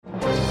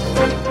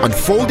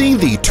unfolding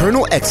the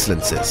eternal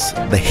excellences,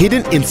 the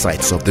hidden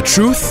insights of the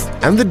truth,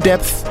 and the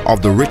depth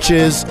of the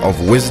riches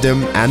of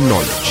wisdom and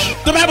knowledge.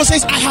 The Bible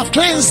says, I have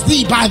cleansed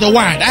thee by the word.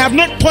 I have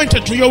not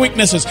pointed to your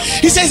weaknesses.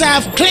 He says, I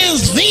have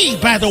cleansed thee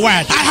by the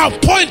word. I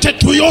have pointed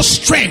to your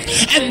strength.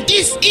 And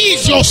this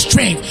is your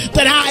strength,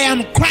 that I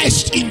am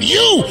Christ in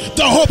you,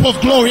 the hope of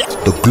glory.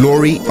 The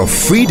glory of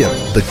freedom,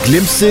 the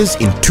glimpses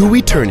into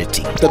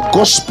eternity. The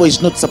gospel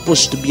is not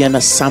supposed to be an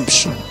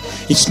assumption.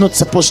 It's not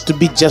supposed to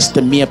be just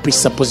a mere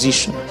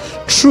presupposition.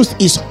 Truth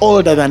is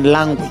older than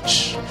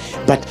language,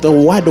 but the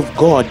word of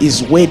God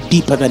is way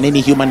deeper than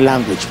any human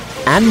language.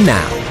 And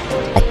now,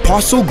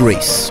 Apostle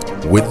Grace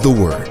with the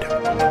word.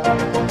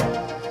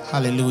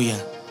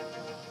 Hallelujah.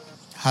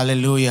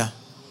 Hallelujah.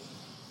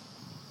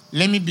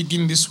 Let me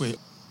begin this way.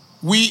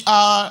 We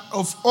are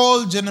of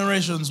all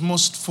generations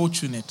most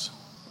fortunate.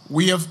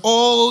 We have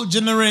all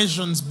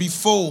generations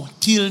before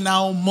till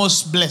now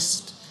most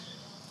blessed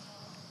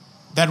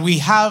that we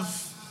have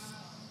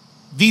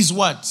these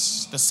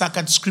words, the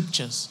sacred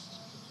scriptures.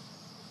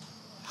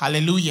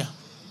 Hallelujah.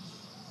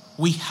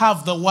 We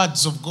have the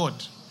words of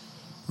God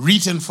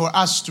written for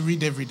us to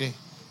read every day.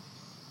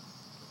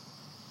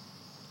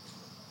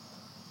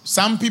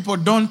 Some people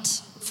don't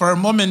for a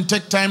moment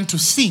take time to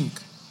think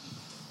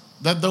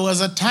that there was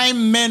a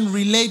time men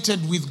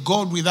related with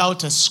God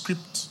without a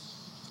script,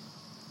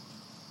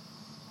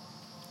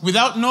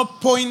 without no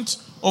point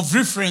of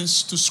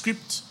reference to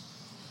script,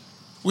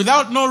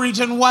 without no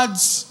written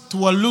words to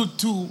allude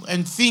to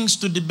and things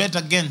to debate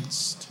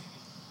against,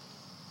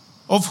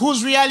 of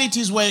whose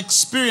realities were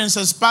experienced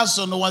as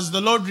personal as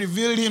the Lord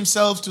revealed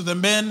himself to the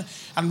men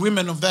and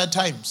women of their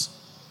times.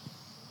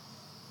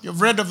 You've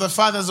read of the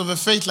fathers of the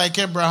faith like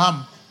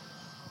Abraham.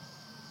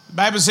 The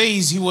Bible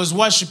says he was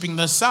worshiping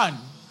the sun,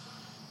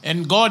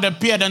 and God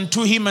appeared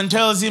unto him and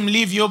tells him,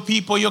 leave your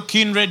people, your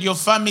kindred, your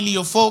family,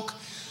 your folk,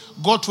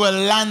 go to a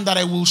land that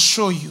I will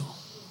show you.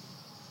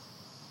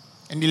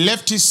 And he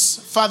left his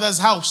father's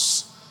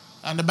house.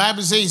 And the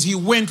Bible says he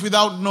went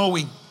without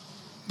knowing.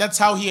 That's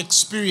how he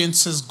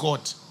experiences God.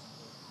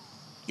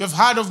 You've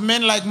heard of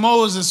men like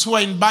Moses who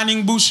are in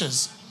burning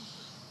bushes.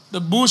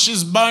 The bush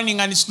is burning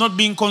and it's not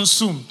being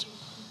consumed.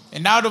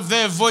 And out of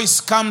there a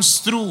voice comes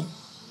through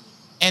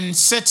and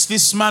sets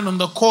this man on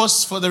the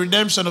course for the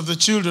redemption of the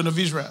children of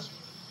Israel.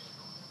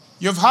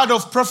 You've heard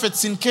of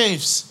prophets in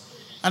caves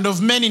and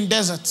of men in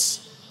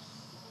deserts.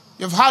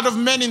 You've heard of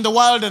men in the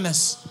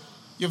wilderness.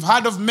 You've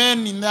heard of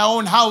men in their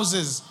own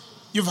houses.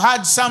 You've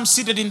heard some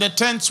seated in the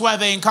tents where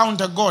they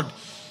encounter God.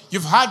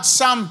 You've heard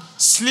some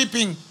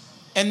sleeping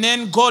and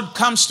then God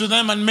comes to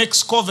them and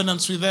makes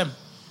covenants with them.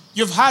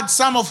 You've heard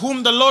some of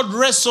whom the Lord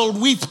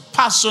wrestled with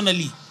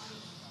personally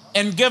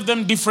and gave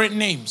them different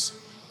names.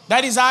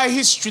 That is our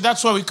history.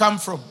 That's where we come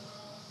from.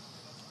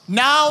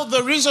 Now,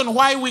 the reason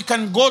why we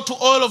can go to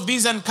all of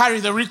these and carry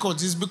the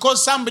records is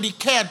because somebody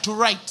cared to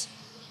write.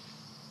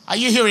 Are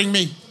you hearing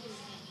me?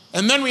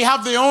 And then we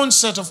have the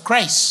onset of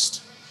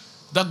Christ,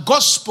 the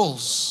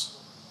Gospels,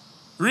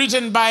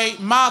 written by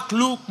Mark,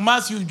 Luke,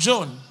 Matthew,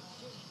 John,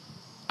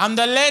 and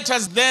the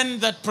letters then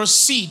that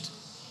proceed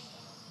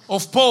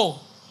of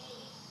Paul,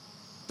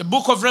 the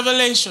book of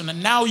Revelation.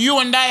 And now you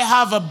and I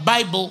have a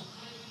Bible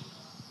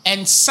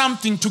and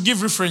something to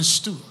give reference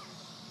to.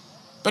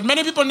 But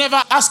many people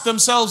never ask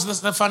themselves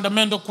the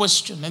fundamental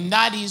question, and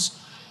that is,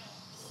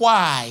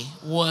 why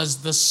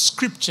was the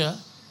scripture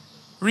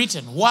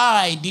written?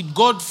 Why did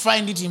God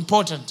find it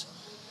important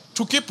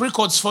to keep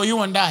records for you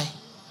and I?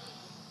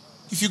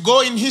 If you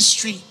go in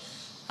history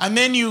and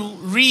then you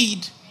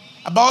read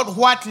about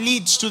what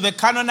leads to the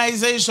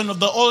canonization of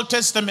the Old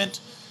Testament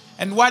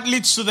and what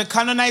leads to the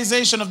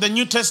canonization of the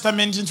New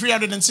Testament in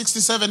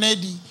 367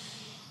 AD,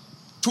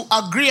 to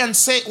agree and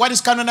say, what is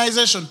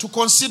canonization? To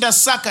consider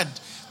sacred,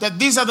 that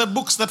these are the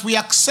books that we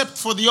accept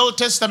for the Old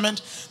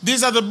Testament,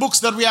 these are the books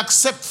that we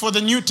accept for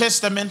the New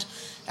Testament.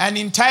 And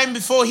in time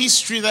before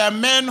history, there are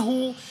men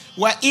who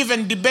were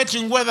even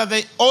debating whether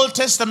the Old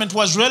Testament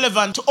was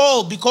relevant to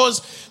all,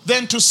 because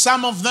then to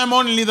some of them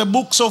only the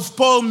books of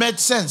Paul made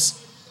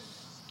sense.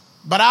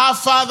 But our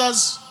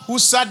fathers who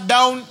sat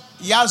down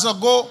years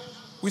ago,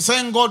 we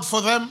thank God for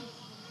them.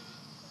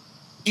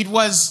 It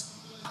was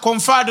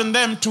conferred on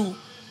them to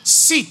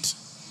sit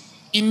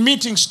in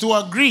meetings to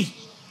agree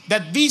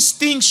that these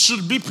things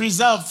should be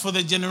preserved for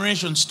the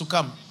generations to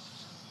come.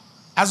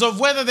 As of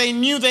whether they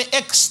knew the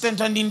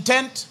extent and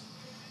intent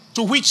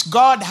to which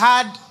God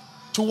had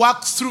to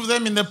work through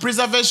them in the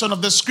preservation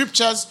of the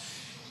scriptures,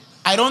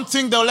 I don't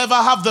think they'll ever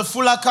have the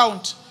full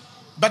account.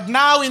 But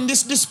now in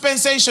this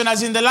dispensation,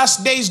 as in the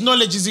last days,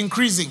 knowledge is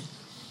increasing.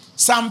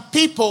 Some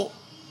people,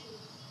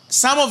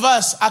 some of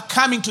us are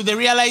coming to the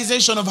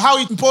realization of how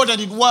important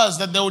it was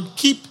that they would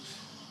keep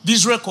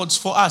these records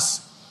for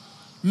us.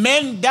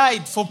 Men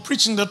died for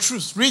preaching the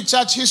truth. Read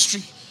church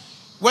history.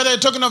 Whether you're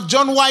talking of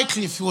John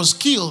Wycliffe, he was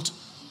killed.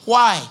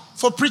 Why?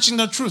 For preaching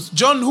the truth.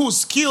 John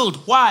Hus killed.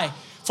 Why?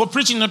 For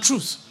preaching the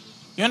truth.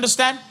 You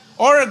understand?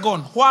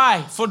 Oregon.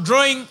 Why? For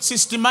drawing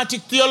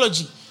systematic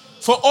theology.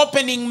 For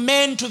opening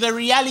men to the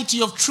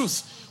reality of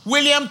truth.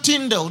 William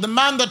Tyndale, the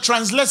man that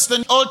translates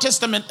the Old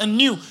Testament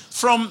anew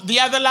from the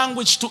other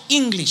language to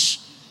English,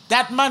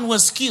 that man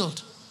was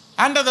killed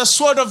under the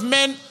sword of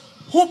men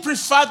who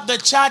preferred the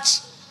church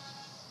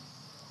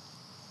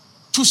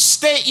to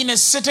stay in a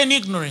certain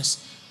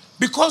ignorance.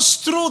 Because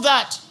through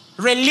that,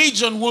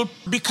 religion will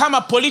become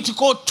a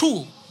political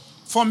tool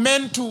for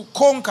men to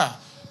conquer,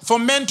 for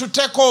men to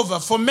take over,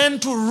 for men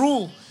to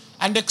rule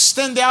and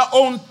extend their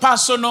own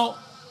personal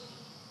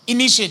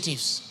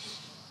initiatives.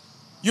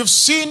 You've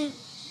seen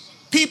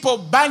people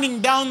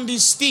burning down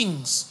these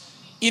things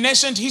in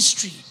ancient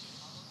history.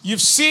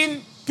 You've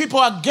seen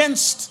people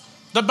against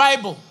the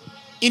Bible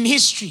in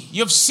history.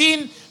 You've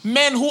seen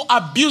men who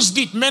abused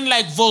it, men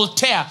like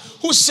Voltaire,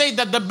 who say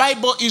that the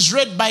Bible is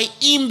read by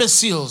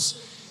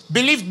imbeciles,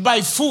 believed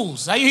by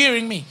fools. Are you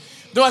hearing me?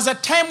 There was a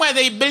time where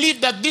they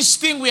believed that this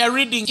thing we are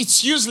reading,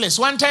 it's useless.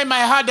 One time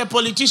I heard a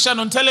politician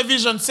on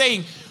television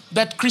saying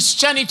that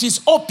Christianity is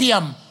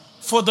opium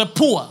for the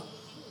poor.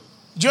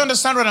 Do you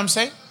understand what I'm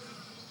saying?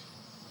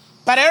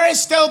 But I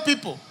always tell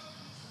people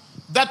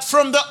that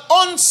from the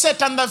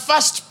onset and the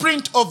first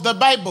print of the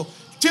Bible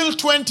till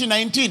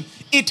 2019,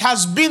 it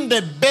has been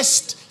the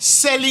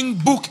best-selling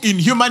book in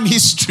human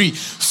history.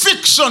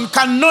 Fiction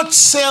cannot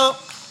sell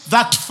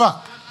that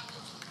far.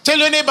 Tell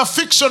your neighbor,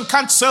 fiction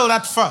can't sell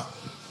that far.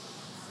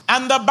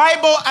 And the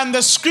Bible and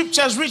the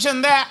scriptures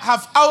written there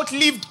have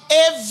outlived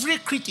every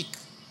critic,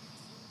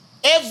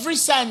 every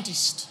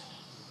scientist,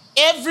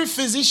 every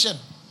physician,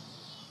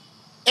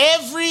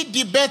 every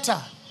debater.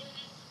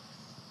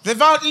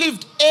 They've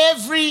outlived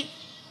every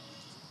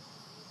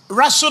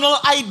rational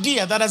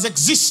idea that has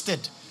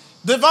existed.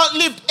 They've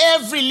outlived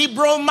every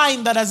liberal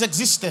mind that has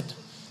existed.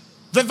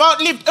 They've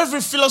outlived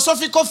every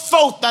philosophical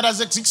thought that has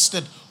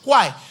existed.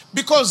 Why?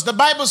 Because the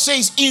Bible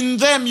says, in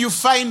them you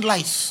find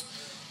life.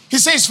 He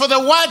says, for the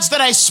words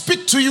that I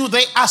speak to you,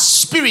 they are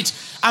spirit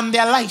and they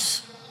are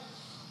life.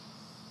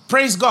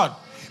 Praise God.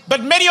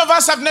 But many of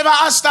us have never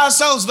asked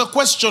ourselves the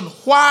question,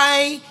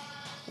 why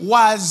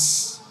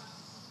was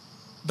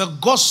the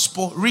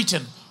gospel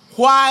written?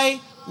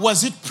 Why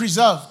was it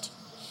preserved?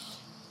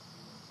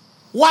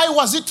 Why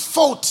was it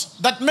fought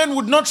that men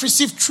would not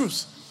receive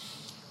truth?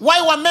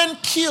 Why were men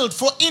killed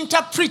for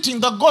interpreting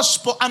the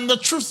gospel and the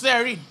truth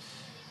therein?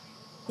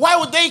 Why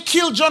would they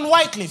kill John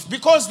Wycliffe?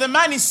 Because the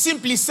man is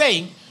simply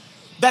saying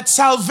that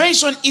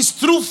salvation is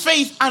through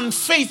faith and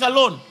faith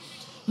alone.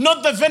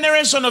 Not the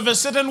veneration of a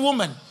certain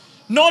woman,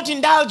 not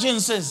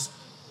indulgences,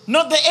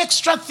 not the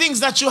extra things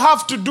that you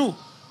have to do,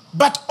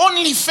 but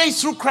only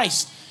faith through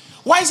Christ.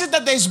 Why is it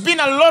that there's been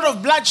a lot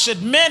of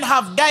bloodshed? Men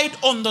have died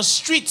on the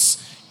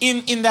streets,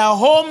 in their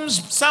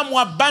homes. Some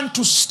were burnt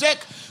to stake.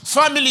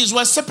 Families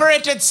were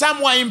separated.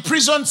 Some were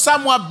imprisoned.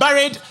 Some were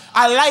buried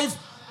alive.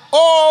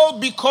 All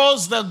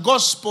because the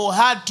gospel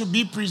had to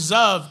be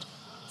preserved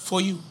for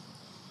you.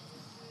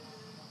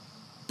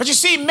 But you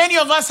see, many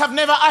of us have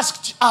never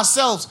asked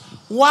ourselves,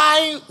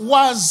 why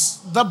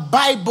was the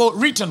Bible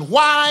written?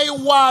 Why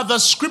were the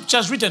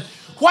scriptures written?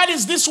 What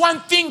is this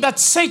one thing that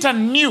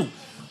Satan knew?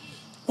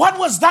 What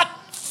was that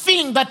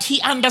thing that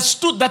he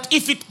understood that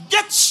if it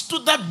gets to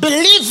the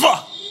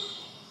believer,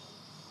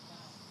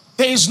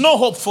 there is no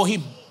hope for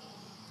him?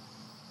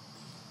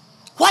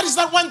 What is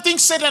that one thing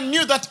Satan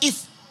knew that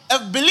if a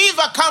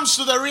believer comes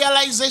to the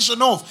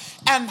realization of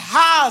and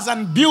has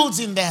and builds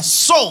in their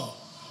soul,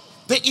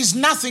 there is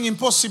nothing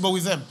impossible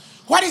with them?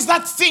 What is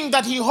that thing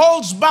that he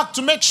holds back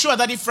to make sure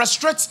that he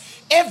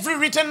frustrates every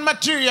written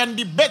material and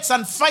debates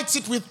and fights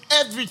it with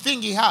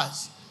everything he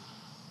has?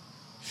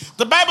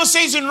 The Bible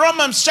says in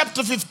Romans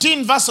chapter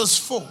 15 verses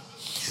 4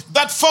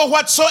 that for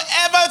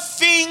whatsoever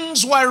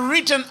things were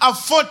written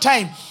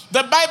aforetime,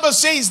 the Bible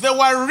says they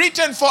were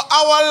written for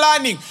our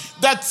learning,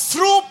 that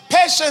through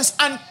patience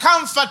and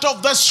comfort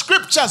of the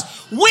scriptures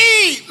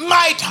we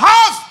might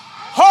have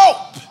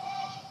hope.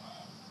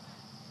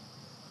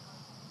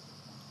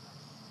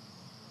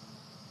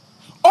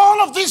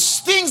 All of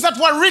these things that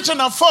were written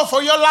afore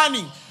for your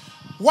learning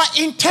were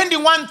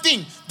intending one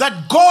thing,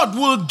 that God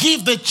will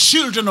give the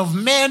children of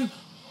men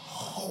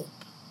hope.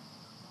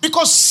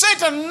 Because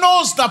Satan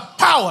knows the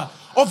power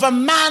of a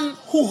man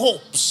who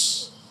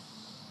hopes.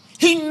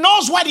 He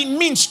knows what it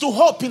means to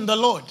hope in the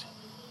Lord.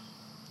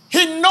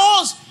 He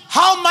knows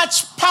how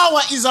much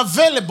power is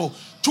available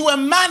to a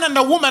man and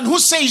a woman who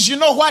says, you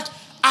know what?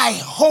 I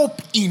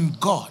hope in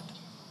God.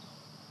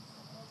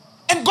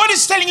 And God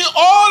is telling you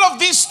all of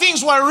these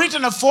things were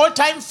written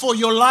aforetime for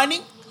your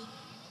learning.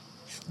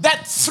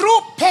 That through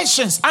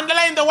patience,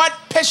 underline the word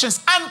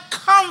patience, and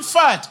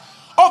comfort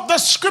of the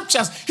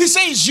scriptures, he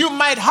says you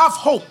might have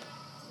hope.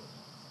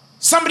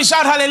 Somebody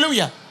shout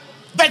hallelujah.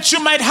 That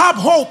you might have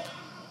hope.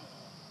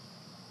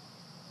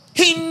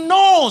 He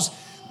knows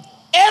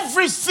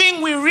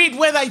everything we read,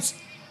 whether it's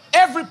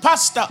every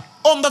pastor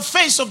on the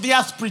face of the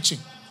earth preaching,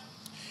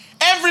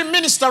 Every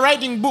minister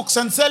writing books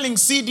and selling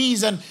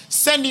CDs and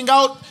sending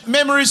out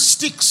memory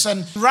sticks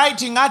and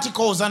writing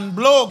articles and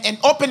blog and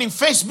opening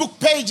Facebook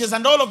pages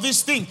and all of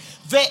these things.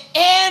 The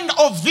end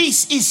of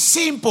this is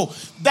simple,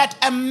 that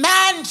a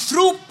man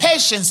through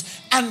patience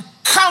and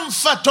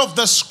comfort of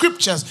the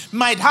scriptures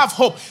might have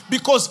hope,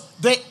 because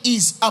there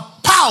is a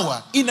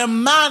power in a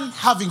man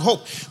having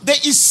hope. There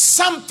is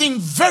something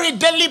very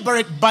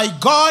deliberate by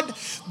God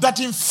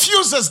that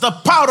infuses the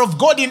power of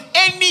God in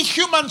any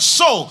human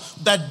soul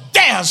that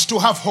dares to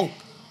have hope.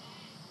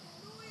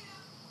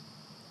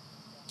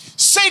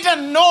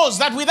 Satan knows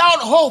that without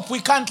hope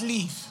we can't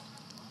live.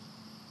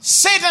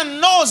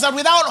 Satan knows that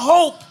without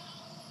hope,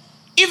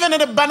 even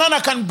a banana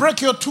can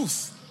break your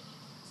tooth.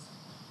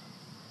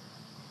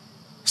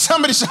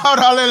 Somebody shout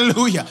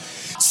hallelujah.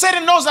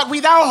 Satan knows that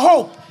without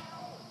hope,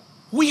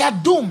 we are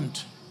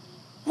doomed.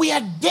 We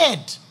are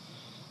dead.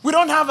 We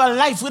don't have a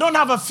life. We don't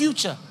have a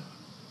future.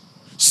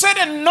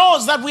 Satan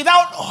knows that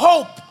without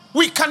hope,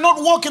 we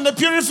cannot walk in the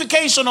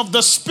purification of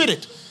the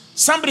Spirit.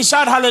 Somebody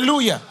shout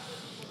hallelujah.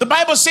 The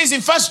Bible says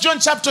in 1 John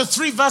chapter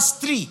 3 verse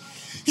 3,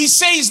 he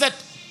says that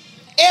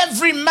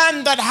every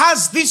man that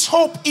has this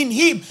hope in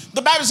him,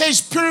 the Bible says,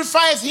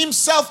 purifieth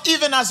himself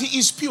even as he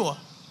is pure.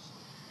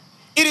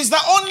 It is the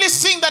only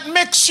thing that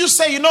makes you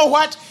say, you know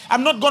what?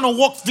 I'm not going to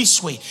walk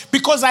this way,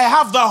 because I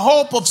have the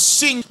hope of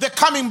seeing the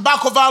coming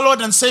back of our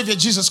Lord and Savior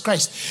Jesus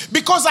Christ.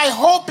 Because I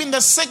hope in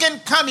the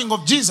second coming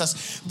of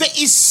Jesus, there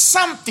is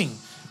something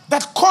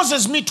that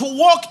causes me to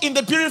walk in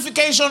the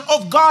purification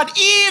of God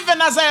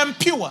even as I am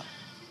pure.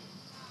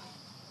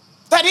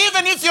 That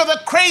even if you're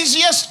the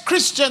craziest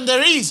Christian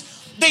there is,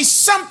 there's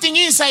something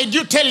inside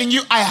you telling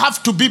you, I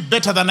have to be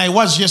better than I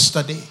was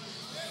yesterday.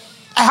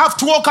 I have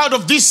to walk out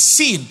of this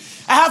sin.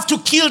 I have to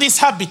kill this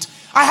habit.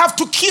 I have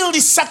to kill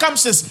this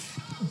circumstance.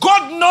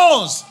 God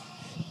knows.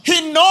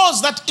 He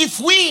knows that if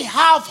we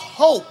have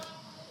hope,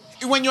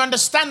 when you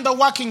understand the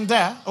working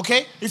there,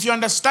 okay, if you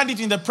understand it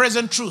in the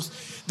present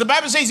truth, the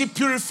Bible says he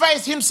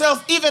purifies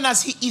himself even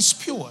as he is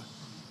pure.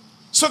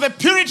 So the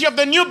purity of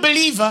the new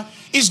believer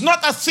is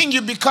not a thing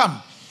you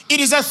become. It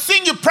is a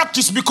thing you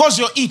practice because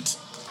you eat.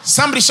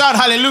 Somebody shout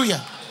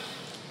hallelujah.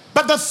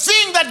 But the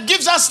thing that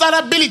gives us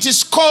that ability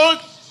is called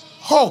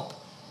hope.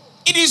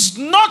 It is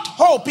not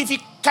hope if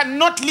it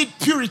cannot lead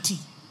purity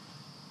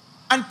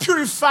and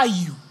purify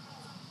you.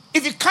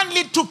 If it can't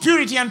lead to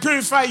purity and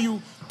purify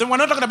you, then we're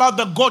not talking about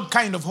the God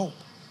kind of hope.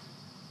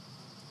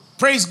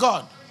 Praise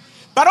God.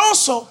 But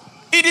also,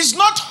 it is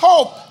not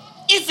hope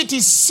if it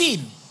is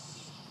sin.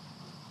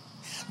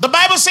 The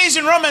Bible says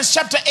in Romans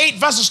chapter 8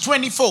 verses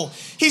 24,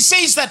 he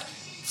says that,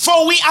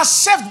 for we are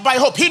saved by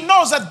hope. He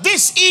knows that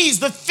this is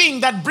the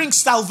thing that brings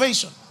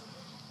salvation.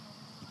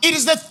 It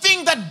is the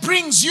thing that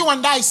brings you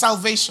and I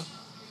salvation.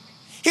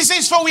 He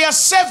says, for we are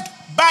saved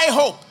by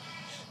hope.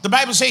 The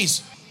Bible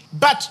says,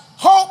 but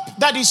hope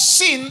that is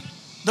sin,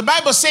 the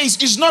Bible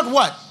says, is not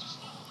what?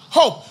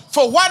 Hope.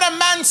 For what a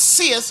man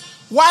seeth,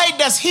 why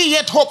does he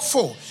yet hope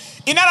for?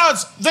 In other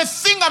words, the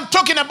thing I'm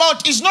talking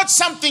about is not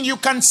something you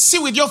can see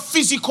with your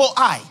physical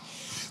eye.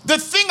 The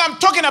thing I'm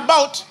talking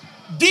about,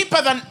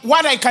 deeper than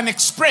what I can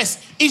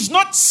express, is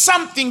not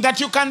something that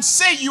you can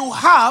say you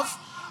have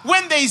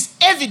when there is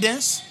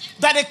evidence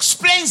that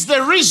explains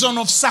the reason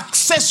of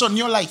success on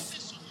your life.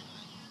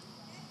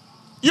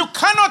 You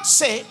cannot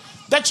say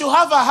that you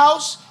have a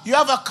house, you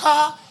have a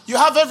car, you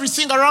have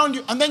everything around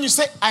you, and then you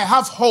say, I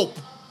have hope.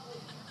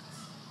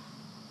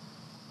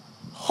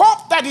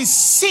 Hope that is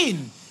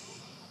sin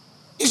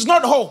is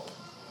not hope.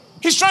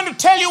 He's trying to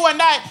tell you and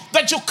I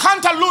that you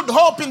can't allude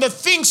hope in the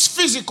things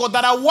physical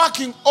that are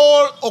working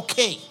all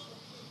okay.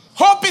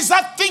 Hope is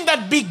that thing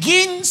that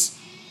begins,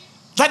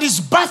 that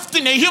is birthed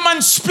in a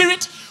human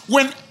spirit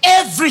when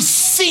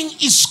everything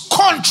is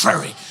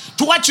contrary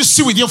to what you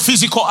see with your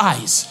physical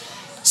eyes.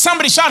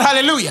 Somebody shout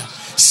hallelujah.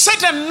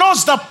 Satan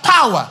knows the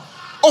power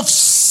of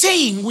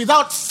saying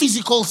without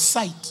physical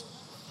sight.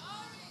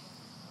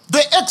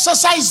 The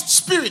exercised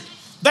spirit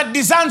that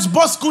discerns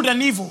both good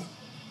and evil.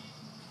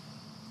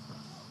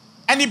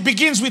 And it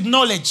begins with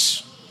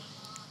knowledge.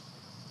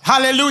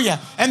 Hallelujah.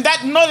 And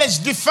that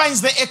knowledge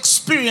defines the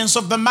experience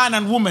of the man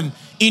and woman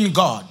in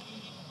God.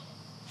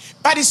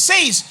 But it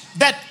says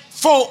that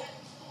for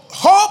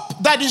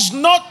hope that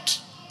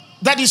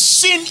is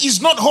sin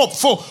is not hope.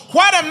 For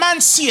what a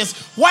man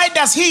seeth, why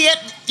does he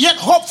yet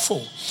hope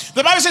for?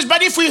 The Bible says,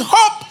 but if we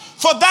hope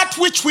for that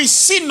which we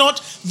see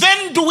not,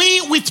 then do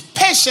we with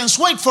patience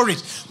wait for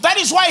it. That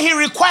is why he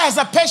requires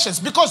a patience,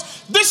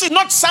 because this is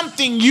not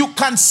something you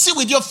can see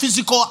with your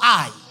physical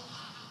eye.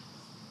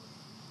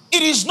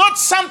 It is not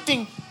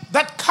something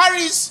that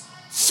carries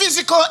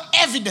physical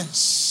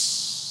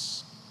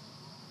evidence.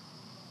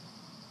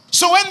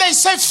 So when they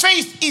say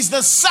faith is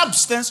the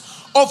substance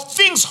of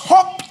things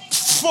hoped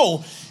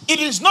for,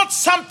 it is not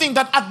something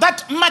that at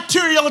that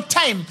material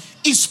time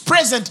is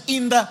present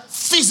in the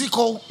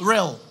physical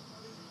realm.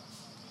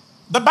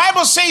 The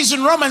Bible says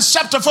in Romans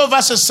chapter 4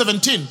 verses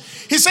 17,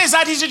 he says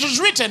that it is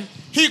written,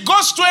 he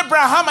goes to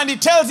Abraham and he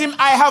tells him,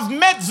 I have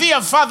made thee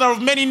a father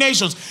of many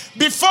nations.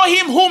 Before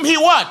him whom he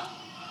what?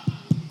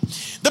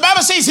 The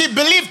Bible says he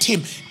believed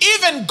him.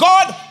 Even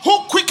God who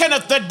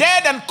quickeneth the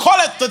dead and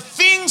calleth the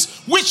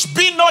things which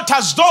be not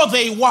as though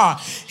they were.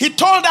 He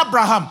told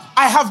Abraham,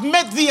 I have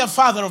made thee a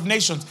father of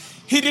nations.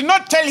 He did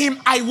not tell him,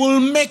 I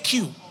will make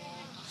you.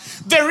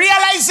 The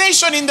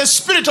realization in the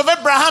spirit of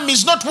Abraham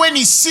is not when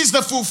he sees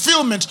the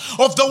fulfillment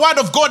of the word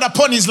of God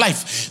upon his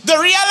life. The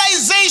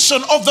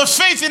realization of the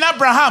faith in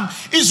Abraham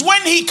is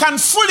when he can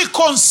fully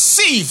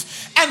conceive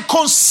and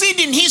concede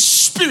in his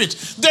spirit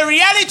the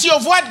reality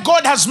of what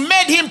God has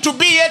made him to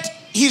be, yet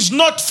he's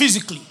not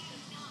physically.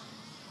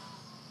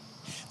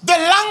 The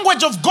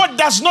language of God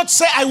does not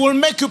say, I will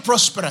make you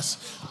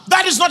prosperous.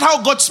 That is not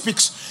how God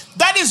speaks.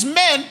 That is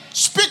men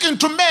speaking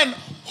to men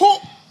who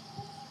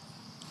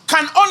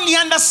can only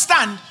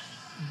understand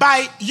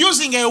by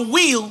using a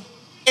will,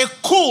 a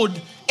could,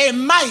 a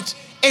might,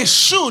 a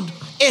should,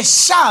 a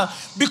shall,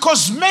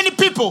 because many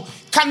people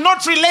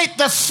cannot relate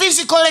the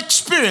physical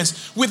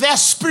experience with their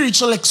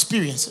spiritual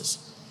experiences.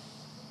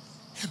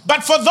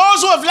 But for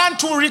those who have learned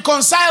to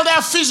reconcile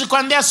their physical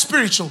and their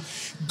spiritual,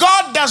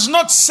 God does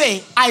not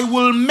say, I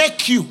will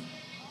make you.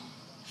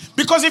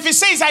 Because if he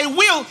says, I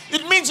will,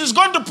 it means he's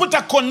going to put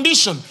a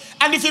condition.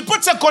 And if he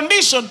puts a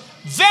condition,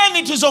 then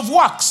it is of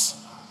works.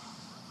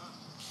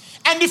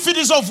 And if it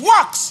is of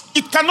works,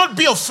 it cannot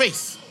be of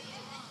faith.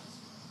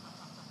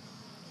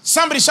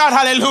 Somebody shout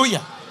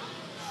hallelujah.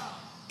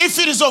 If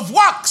it is of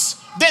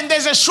works, then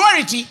there's a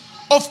surety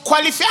of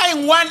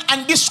qualifying one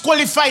and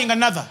disqualifying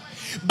another.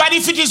 But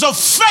if it is of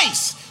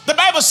faith, the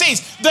Bible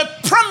says the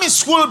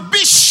promise will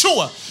be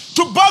sure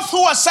to both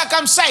who are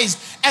circumcised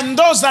and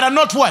those that are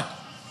not what?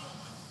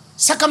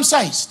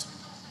 Circumcised.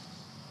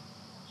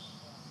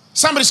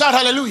 Somebody shout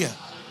hallelujah.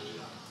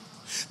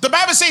 The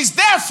Bible says,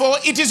 therefore,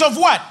 it is of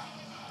what?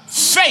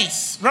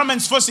 Faith.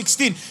 Romans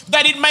 4:16.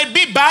 That it might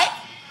be by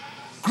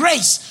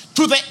grace,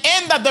 to the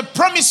end that the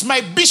promise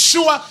might be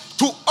sure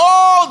to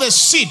all the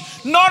seed,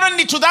 not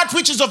only to that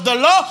which is of the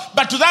law,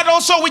 but to that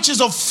also which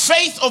is of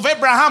faith of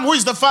Abraham, who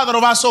is the father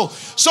of us all.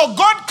 So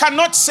God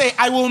cannot say,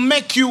 I will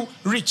make you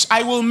rich,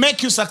 I will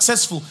make you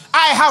successful.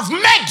 I have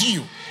made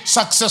you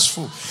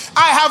successful.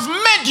 I have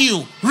made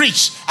you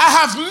rich. I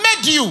have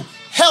made you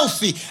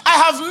healthy. I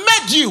have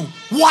made you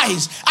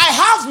wise. I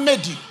have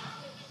made you.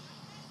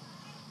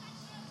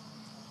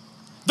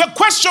 The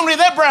question with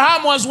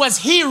Abraham was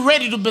he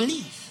ready to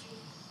believe?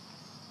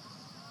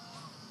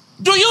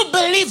 Do you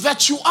believe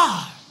that you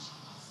are?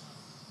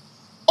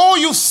 Or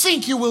you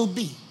think you will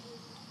be?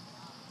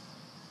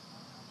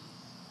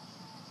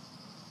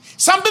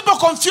 Some people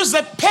confuse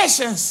the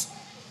patience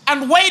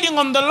and waiting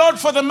on the Lord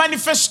for the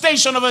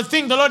manifestation of a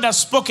thing the Lord has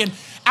spoken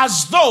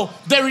as though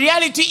the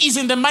reality is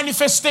in the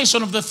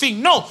manifestation of the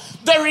thing. No,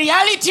 the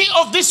reality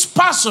of this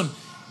person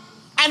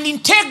and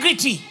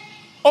integrity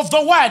of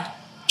the word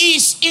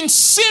is in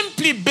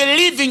simply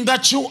believing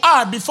that you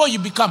are before you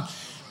become.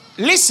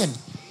 Listen,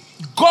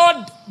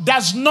 God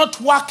does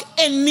not work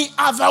any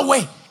other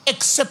way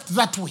except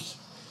that way.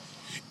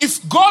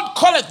 If God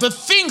calleth the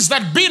things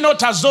that be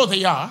not as though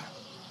they are,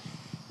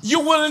 you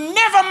will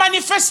never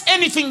manifest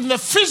anything in the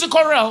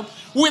physical realm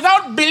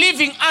without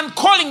believing and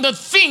calling the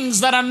things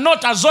that are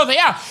not as though they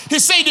are. He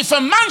said, if a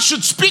man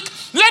should speak,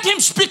 let him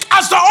speak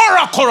as the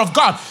oracle of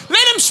God.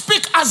 Let him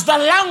speak as the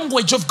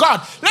language of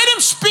God. Let him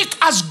speak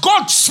as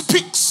God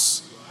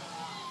speaks.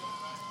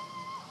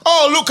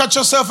 Oh, look at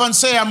yourself and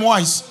say, I'm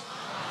wise.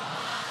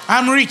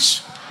 I'm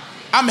rich.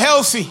 I'm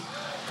healthy.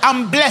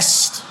 I'm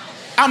blessed.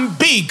 I'm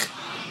big.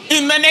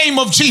 In the name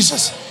of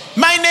Jesus.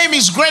 My name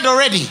is great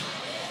already.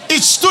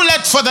 It's too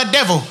late for the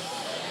devil.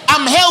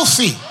 I'm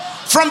healthy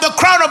from the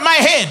crown of my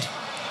head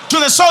to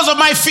the soles of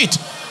my feet.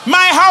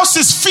 My house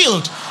is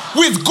filled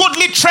with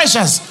goodly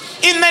treasures.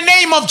 In the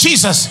name of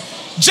Jesus.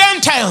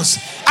 Gentiles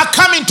are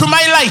coming to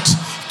my light.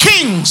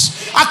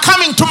 Kings are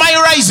coming to my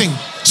rising.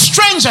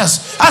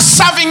 Strangers are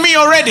serving me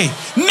already.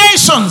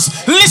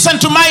 Nations, listen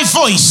to my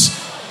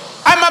voice.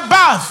 I'm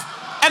above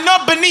and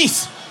not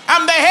beneath.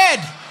 I'm the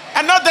head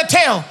and not the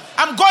tail.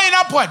 I'm going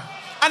upward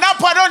and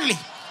upward only.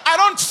 I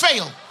don't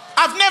fail.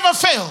 I've never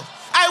failed.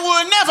 I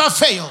will never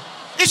fail.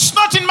 It's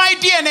not in my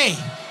DNA.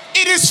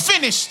 It is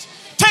finished.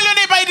 Tell your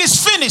neighbor, it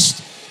is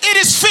finished. It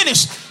is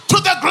finished to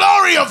the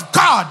glory of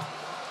God.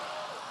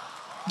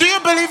 Do you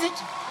believe it?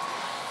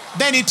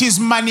 Then it is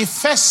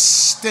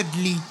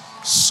manifestedly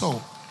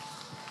so.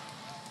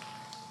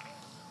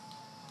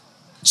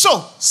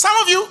 So, some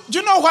of you, do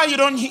you know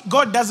why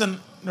God doesn't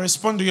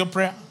respond to your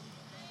prayer?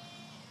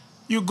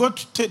 You go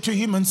to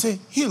him and say,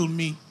 heal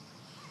me.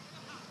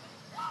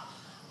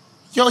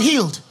 You're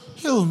healed.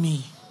 Heal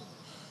me.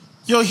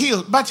 You're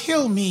healed, but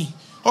heal me.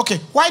 Okay,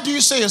 why do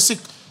you say you're sick?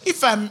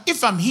 If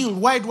I'm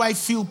healed, why do I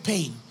feel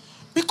pain?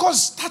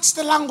 Because that's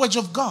the language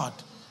of God.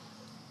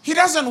 He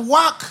doesn't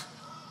work.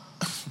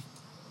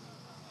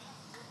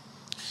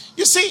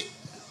 You see,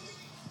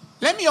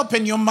 let me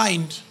open your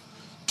mind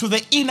to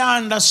the inner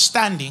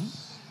understanding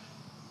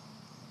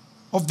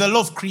of the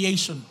law of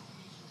creation.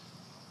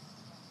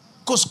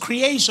 Because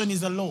creation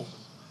is a law.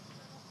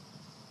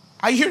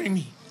 Are you hearing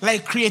me?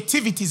 Like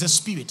creativity is a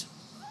spirit.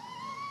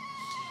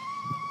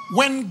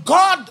 When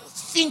God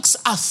thinks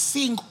a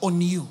thing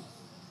on you,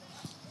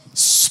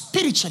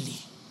 spiritually,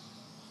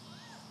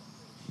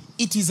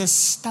 it is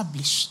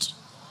established.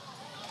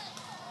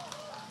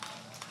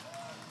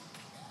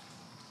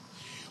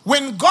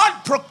 When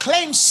God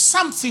proclaims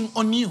something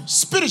on you,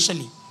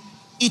 spiritually,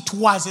 it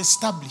was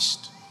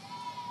established.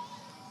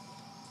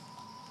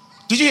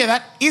 Did you hear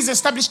that? Is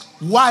established,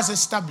 was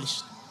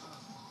established.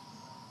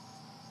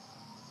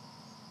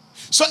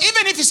 So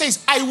even if he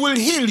says, I will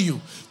heal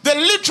you, the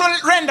literal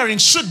rendering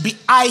should be,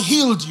 I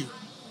healed you.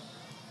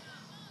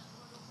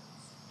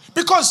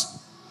 Because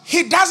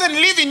he doesn't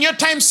live in your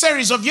time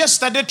series of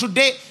yesterday,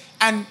 today,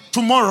 and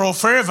tomorrow, or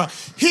forever.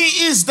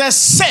 He is the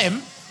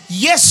same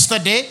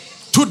yesterday,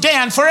 today,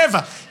 and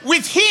forever.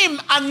 With him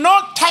are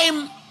no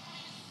time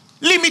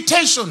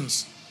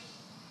limitations.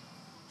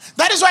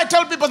 That is why I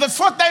tell people the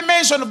fourth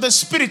dimension of the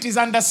spirit is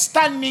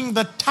understanding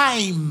the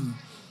time.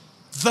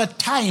 The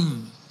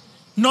time.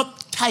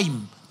 Not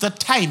time. The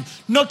time.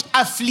 Not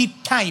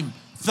athlete time.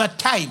 The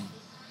time.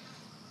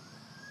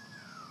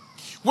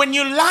 When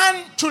you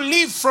learn to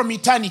live from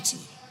eternity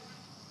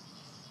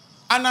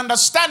and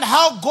understand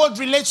how God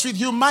relates with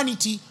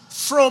humanity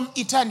from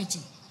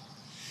eternity,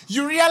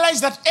 you realize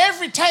that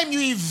every time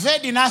you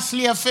evade in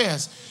earthly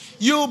affairs,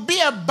 you'll be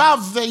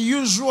above the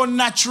usual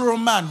natural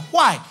man.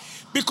 Why?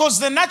 Because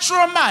the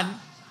natural man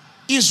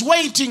is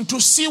waiting to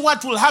see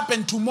what will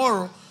happen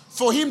tomorrow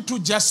for him to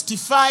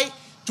justify,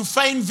 to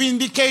find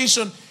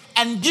vindication,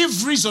 and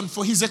give reason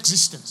for his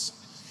existence.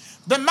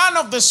 The man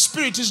of the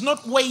spirit is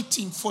not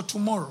waiting for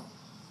tomorrow.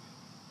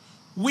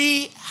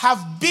 We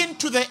have been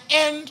to the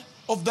end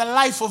of the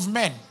life of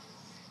men.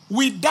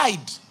 We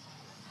died.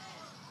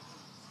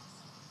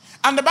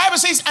 And the Bible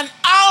says, and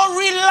our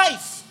real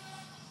life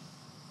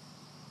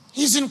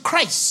is in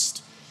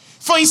Christ.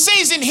 For he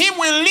says, in him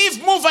we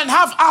live, move, and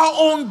have our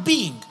own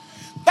being.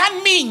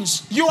 That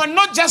means you are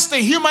not just a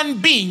human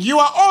being. You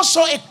are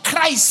also a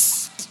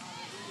Christ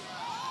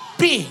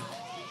being.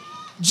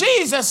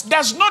 Jesus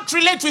does not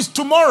relate with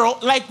tomorrow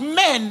like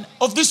men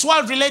of this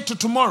world relate to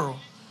tomorrow.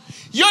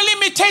 Your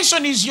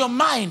limitation is your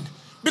mind,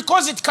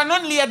 because it can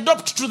only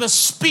adapt to the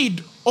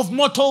speed of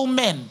mortal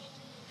men.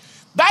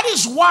 That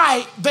is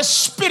why the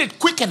spirit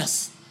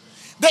quickeneth.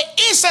 The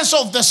essence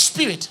of the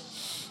spirit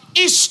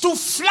is to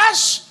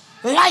flash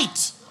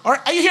light, or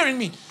are you hearing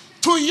me?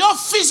 To your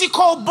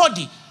physical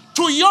body,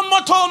 to your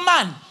mortal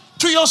man,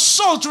 to your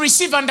soul to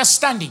receive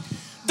understanding.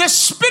 The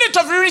spirit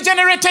of a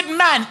regenerated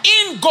man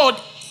in God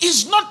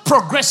is not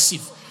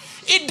progressive.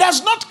 It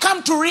does not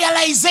come to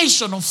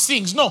realization of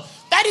things. No,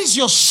 that is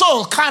your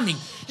soul coming.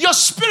 Your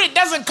spirit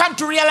doesn't come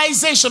to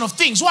realization of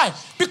things. Why?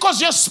 Because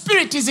your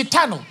spirit is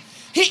eternal.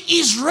 He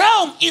is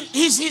realm in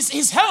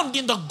he's helmed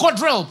in the God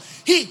realm.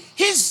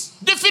 His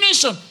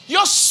definition,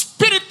 your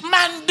spirit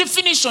man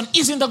definition,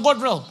 is in the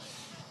God realm.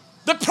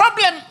 The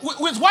problem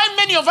with why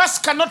many of us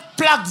cannot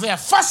plug there,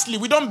 firstly,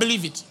 we don't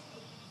believe it.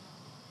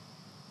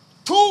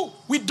 Two,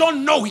 we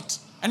don't know it.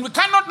 And we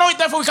cannot know it,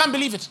 therefore we can't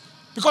believe it.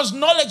 Because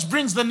knowledge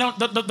brings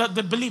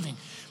the believing.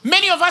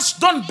 Many of us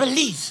don't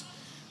believe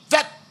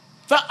that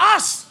the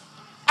earth,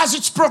 as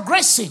it's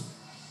progressing,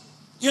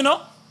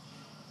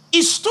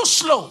 is too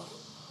slow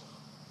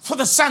for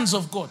the sons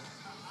of God.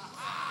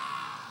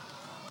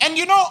 And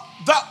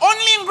the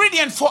only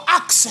ingredient for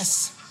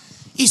access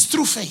is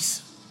through faith.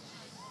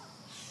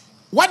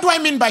 What do I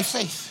mean by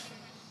faith?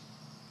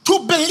 To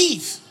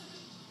believe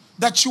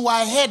that you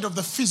are ahead of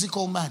the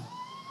physical man.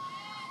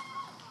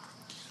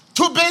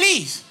 To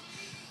believe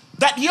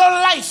that your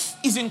life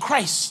is in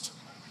Christ.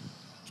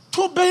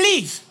 To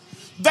believe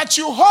that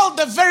you hold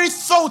the very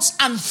thoughts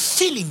and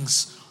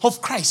feelings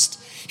of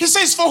Christ. He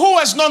says, for who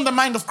has known the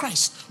mind of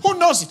Christ? Who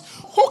knows it?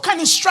 Who can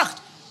instruct?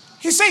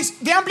 He says,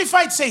 the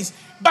Amplified says,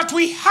 but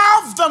we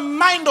have the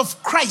mind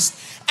of Christ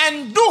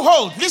and do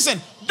hold. Listen,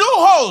 do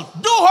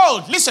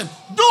hold. Listen,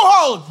 do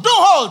hold.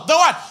 The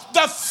what?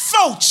 The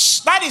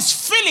thoughts, that is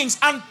feelings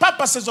and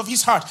purposes of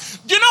his heart.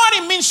 Do you know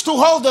what it means to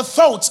hold the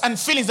thoughts and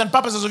feelings and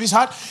purposes of his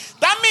heart?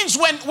 That means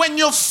when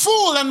you're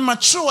full and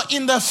mature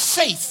in the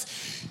faith,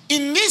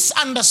 in this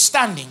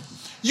understanding,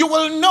 you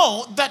will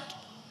know that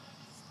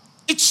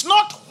it's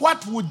not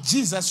what would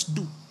Jesus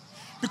do.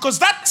 Because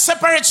that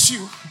separates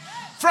you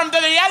from the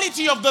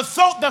reality of the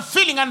thought, the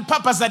feeling, and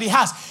purpose that he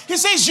has. He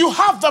says you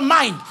have the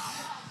mind.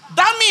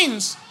 That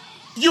means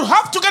you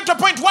have to get to a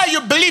point where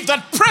you believe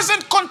that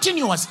present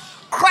continuous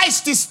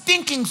Christ is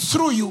thinking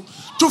through you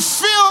to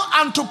fill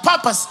and to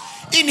purpose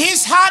in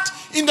his heart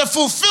in the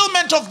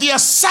fulfillment of the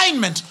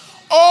assignment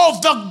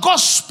of the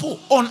gospel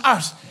on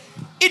earth.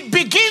 It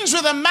begins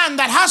with a man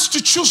that has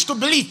to choose to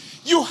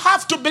believe. You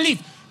have to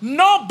believe.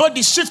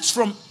 Nobody shifts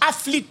from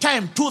earthly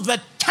time to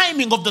the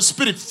timing of the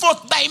spirit,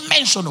 fourth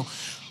dimensional,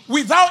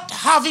 without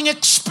having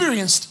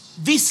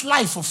experienced this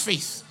life of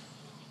faith.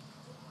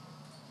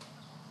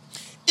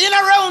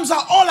 Inner realms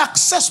are all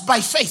accessed by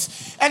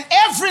faith, and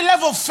every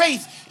level of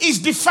faith is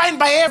defined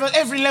by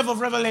every level of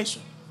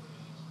revelation.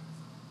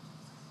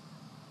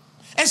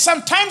 And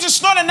sometimes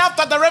it's not enough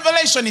that the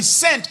revelation is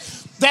sent.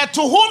 There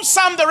to whom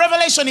some the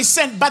revelation is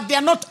sent, but they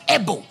are not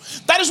able.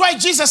 That is why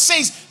Jesus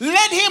says,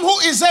 let him who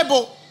is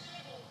able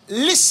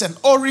listen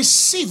or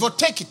receive or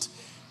take it.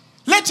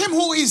 Let him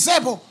who is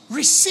able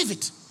receive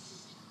it.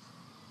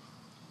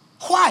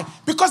 Why?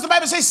 Because the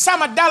Bible says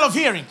some are dull of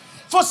hearing.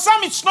 For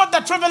some, it's not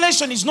that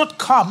revelation is not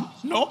come.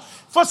 No.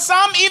 For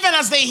some, even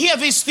as they hear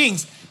these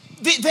things,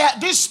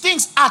 these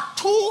things are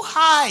too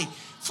high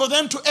for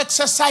them to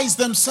exercise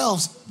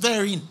themselves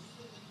therein.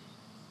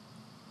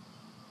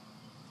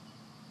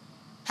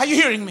 Are you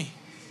hearing me?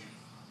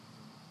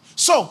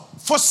 So,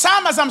 for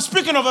some, as I'm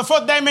speaking of a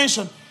fourth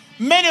dimension,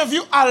 many of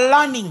you are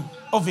learning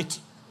of it.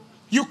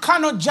 You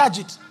cannot judge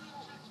it.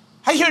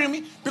 Are you hearing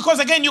me? Because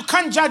again, you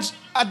can't judge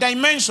a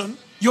dimension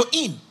you're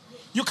in.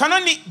 You can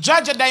only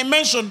judge a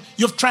dimension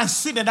you've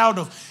transcended out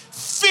of.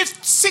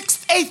 Fifth,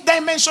 sixth, eighth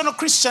dimensional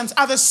Christians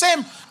are the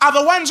same, are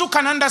the ones who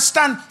can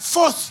understand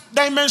fourth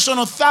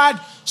dimensional, third,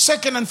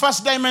 second, and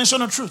first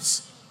dimensional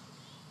truths.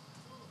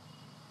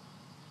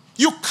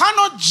 You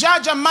cannot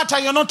judge a matter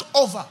you're not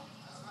over.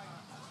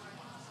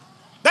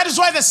 That is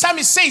why the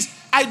psalmist says,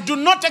 I do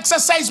not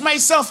exercise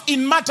myself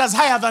in matters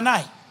higher than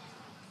I.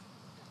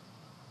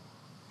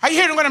 Are you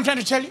hearing what I'm trying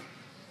to tell you?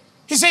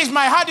 He says,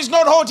 my heart is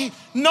not haughty,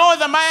 nor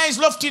the my eye is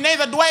lofty,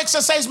 neither do I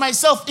exercise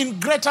myself in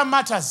greater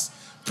matters.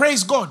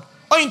 Praise God.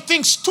 Or in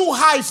things too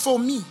high for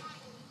me.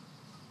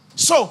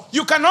 So,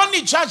 you can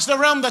only judge the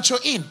realm that you're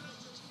in.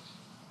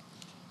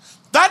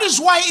 That is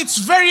why it's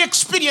very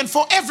expedient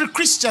for every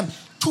Christian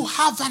to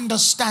have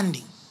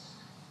understanding.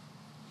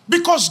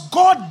 Because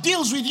God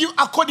deals with you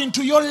according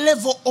to your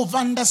level of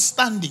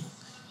understanding.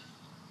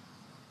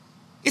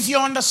 If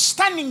your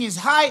understanding is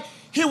high,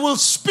 He will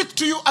speak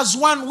to you as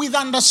one with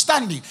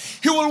understanding.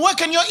 He will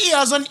work in your ear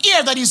as an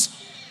ear that is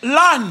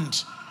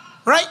learned.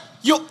 Right?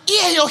 Your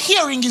ear, your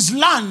hearing is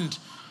learned.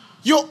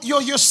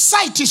 Your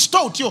sight is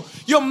taught.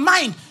 Your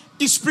mind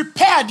is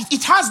prepared.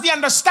 It has the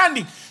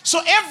understanding. So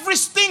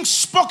everything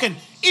spoken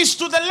is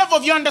to the level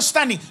of your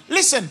understanding.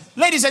 Listen,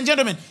 ladies and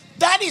gentlemen,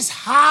 that is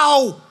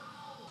how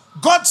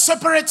God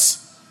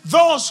separates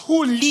those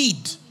who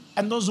lead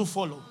and those who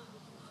follow.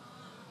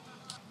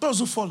 Those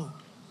who follow.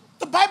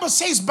 The Bible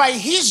says by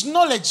His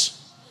knowledge,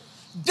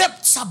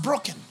 depths are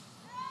broken.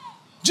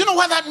 Do you know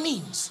what that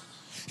means?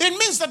 It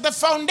means that the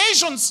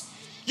foundations,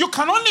 you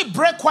can only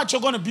break what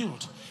you're going to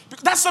build.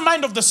 That's the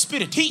mind of the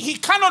Spirit. He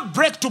cannot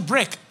break to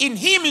break. In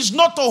Him is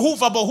not a who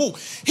for who.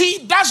 He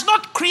does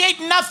not create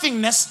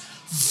nothingness,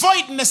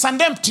 voidness,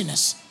 and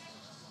emptiness.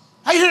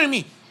 Are you hearing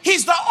me?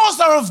 He's the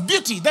author of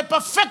beauty, the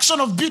perfection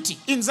of beauty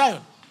in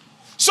Zion.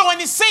 So when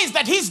He says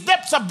that His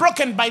depths are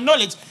broken by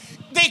knowledge,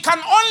 they can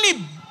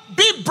only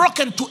be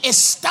broken to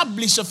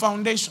establish a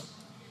foundation.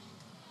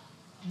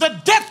 The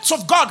depths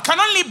of God can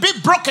only be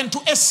broken to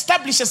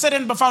establish a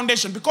certain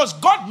foundation, because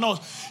God knows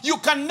you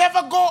can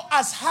never go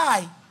as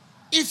high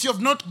if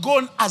you've not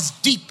gone as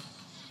deep.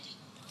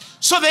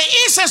 So the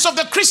essence of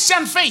the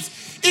Christian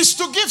faith is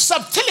to give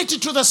subtlety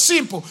to the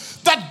simple,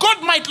 that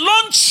God might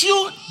launch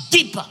you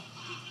deeper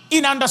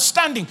in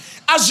understanding.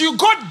 As you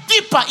go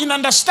deeper in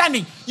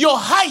understanding, your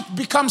height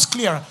becomes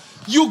clearer.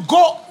 You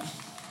go.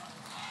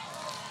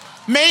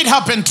 May it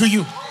happen to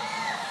you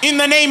in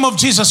the name of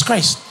Jesus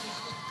Christ.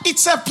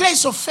 It's a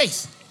place of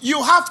faith.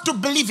 You have to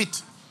believe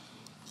it.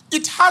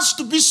 It has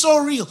to be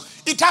so real.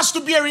 It has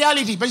to be a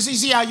reality. But you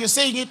see how you're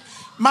saying it,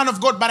 man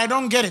of God, but I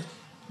don't get it.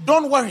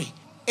 Don't worry.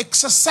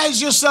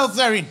 Exercise yourself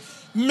therein.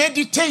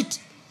 Meditate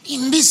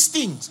in these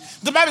things.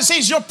 The Bible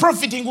says your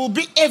profiting will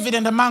be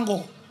evident among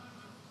all.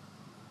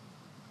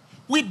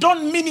 We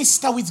don't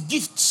minister with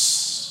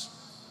gifts.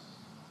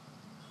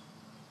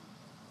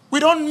 We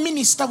don't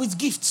minister with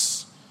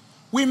gifts.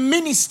 We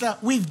minister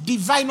with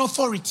divine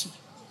authority.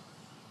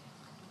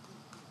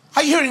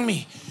 Are you hearing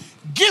me?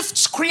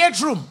 Gifts create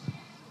room.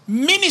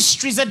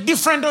 Ministry is a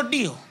different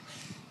ordeal.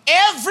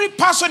 Every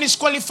person is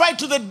qualified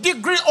to the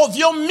degree of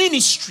your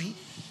ministry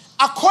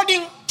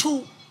according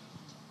to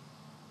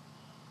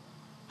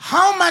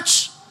how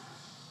much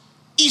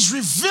is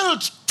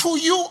revealed to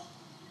you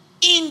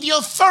in the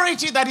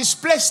authority that is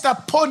placed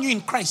upon you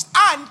in Christ.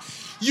 And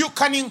you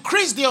can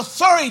increase the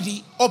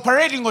authority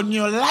operating on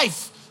your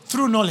life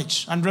through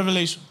knowledge and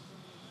revelation.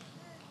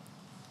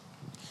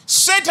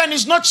 Satan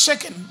is not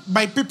shaken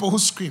by people who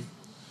scream.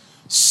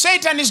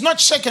 Satan is not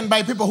shaken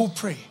by people who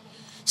pray.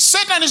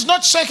 Satan is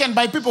not shaken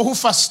by people who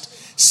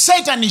fast.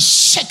 Satan is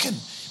shaken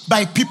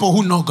by people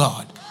who know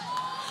God.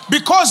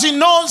 Because he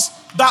knows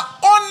the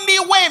only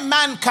way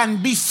man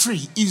can be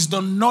free is the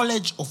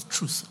knowledge of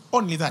truth.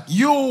 Only that.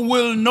 You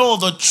will know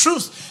the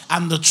truth,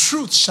 and the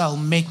truth shall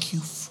make you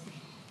free.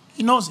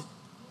 He knows it.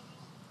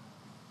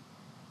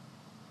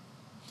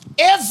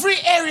 Every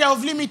area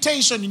of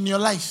limitation in your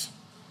life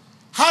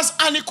has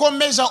an equal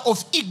measure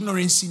of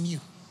ignorance in you.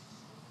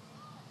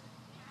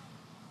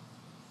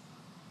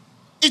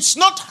 It's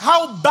not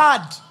how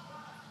bad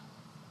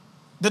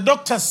the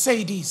doctors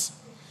say it is.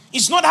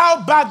 It's not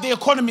how bad the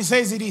economy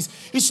says it is.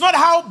 It's not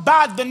how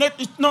bad the net.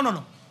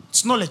 No.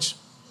 It's knowledge.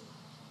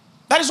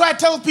 That is why I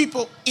tell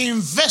people,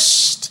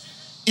 invest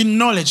in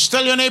knowledge.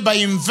 Tell your neighbor,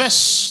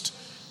 invest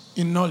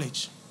in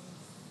knowledge.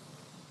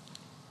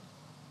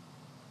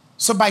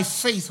 So by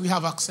faith we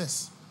have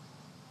access.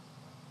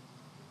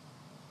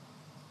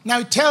 Now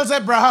it tells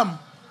Abraham,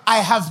 I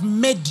have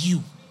made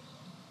you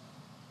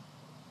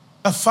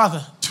a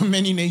father to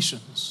many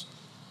nations.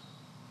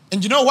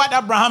 And you know what?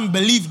 Abraham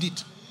believed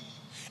it.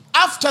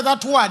 After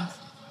that word,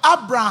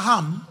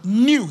 Abraham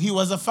knew he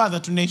was a father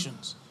to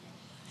nations.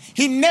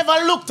 He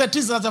never looked at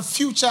it as a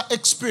future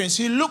experience.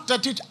 He looked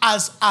at it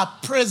as a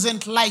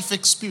present life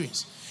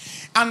experience.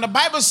 And the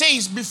Bible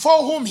says, before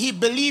whom he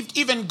believed,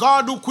 even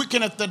God who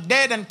quickeneth the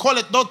dead and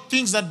calleth those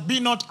things that be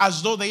not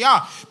as though they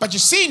are. But you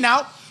see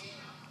now,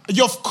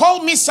 you've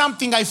called me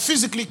something I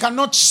physically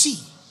cannot see.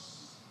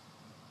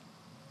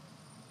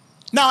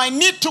 Now I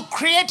need to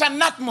create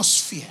an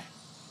atmosphere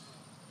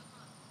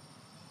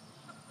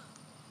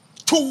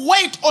to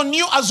wait on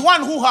you as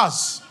one who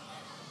has.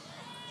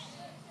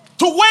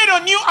 To wait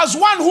on you as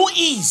one who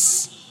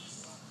is.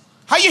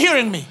 Are you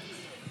hearing me?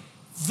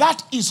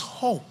 That is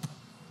hope.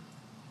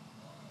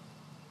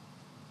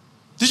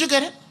 Did you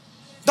get it?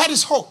 That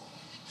is hope.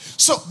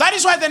 So that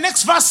is why the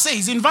next verse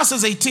says, in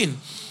verses 18,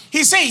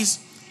 he says,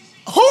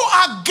 who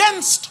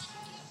against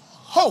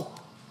hope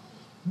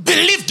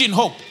believed in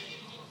hope?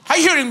 Are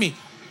you hearing me?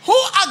 Who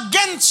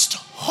against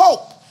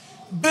hope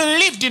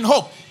believed in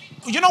hope?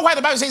 You know why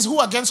the Bible says who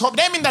against hope?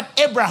 That doesn't mean that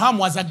Abraham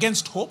was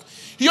against hope.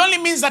 It only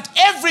means that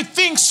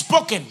everything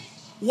spoken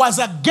was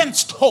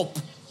against hope.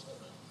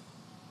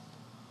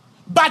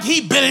 But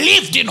he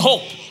believed in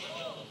hope.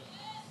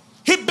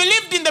 He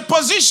believed in the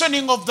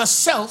positioning of the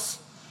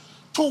self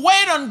to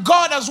wait on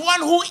God as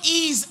one who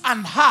is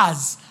and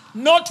has,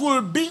 not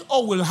will be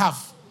or will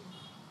have.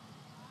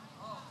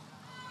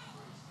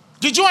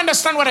 Did you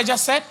understand what I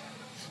just said?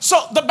 So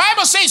the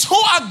Bible says,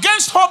 who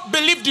against hope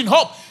believed in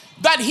hope,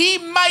 that he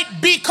might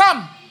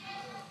become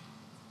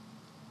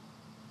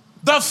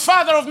the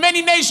father of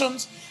many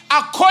nations,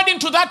 according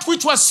to that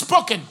which was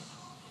spoken.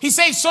 He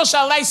says, so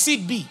shall thy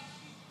seed be.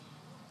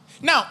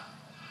 Now,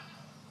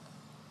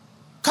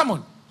 come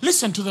on,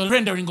 listen to the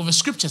rendering of the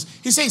scriptures.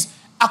 He says,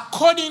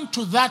 according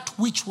to that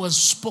which was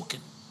spoken.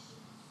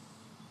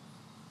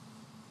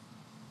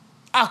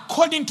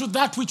 According to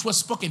that which was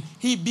spoken,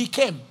 he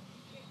became.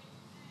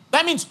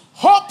 That means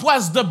hope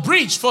was the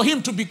bridge for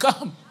him to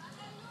become.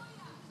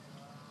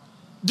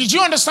 Did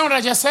you understand what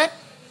I just said?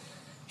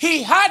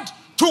 He had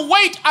to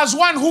wait as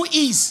one who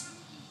is.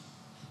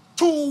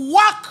 To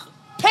work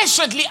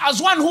patiently as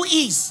one who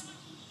is.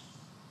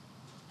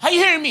 Are you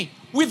hearing me?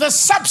 With the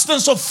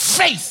substance of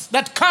faith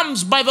that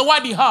comes by the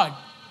word he heard.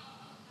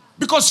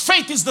 Because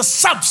faith is the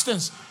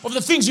substance of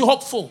the things you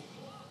hope for.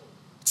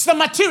 It's the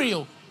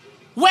material.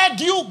 Where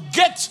do you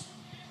get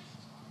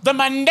the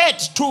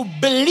mandate to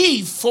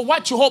believe for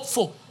what you hope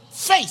for?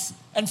 Faith.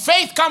 And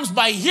faith comes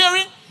by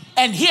hearing,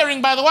 and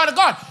hearing by the word of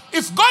God.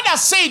 If God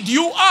has said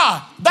you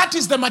are, that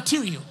is the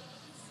material.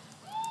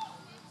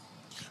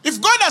 If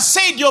God has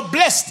said you're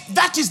blessed,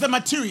 that is the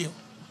material.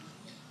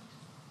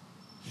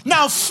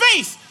 Now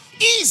faith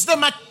is the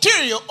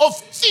material of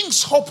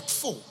things hoped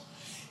for.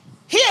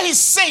 Here he's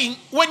saying,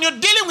 when you're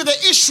dealing with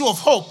the issue of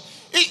hope,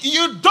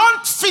 you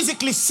don't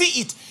physically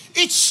see it.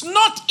 It's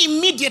not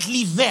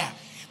immediately there.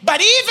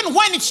 But even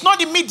when it's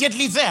not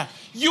immediately there,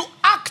 you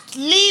act,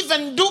 live,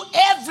 and do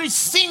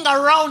everything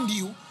around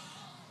you,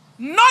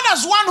 not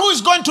as one who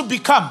is going to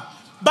become,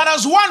 but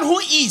as one who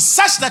is,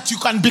 such that you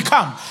can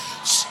become.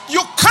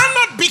 You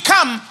cannot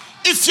become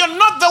if you're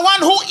not the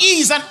one who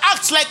is and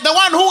acts like the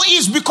one who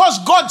is,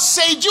 because God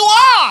said you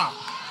are.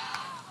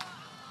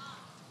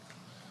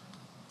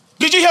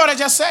 Did you hear what I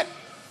just said?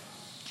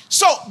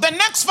 So the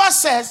next verse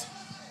says,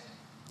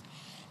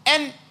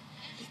 and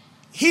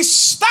he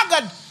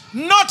staggered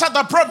not at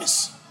the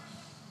promise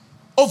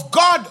of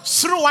God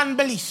through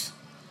unbelief.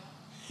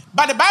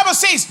 But the Bible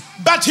says,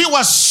 but he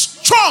was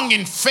strong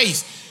in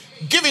faith,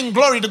 giving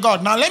glory to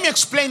God. Now let me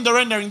explain the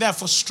rendering there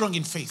for strong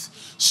in faith.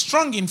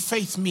 Strong in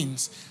faith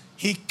means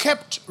he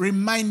kept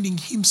reminding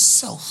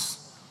himself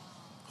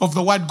of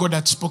the word God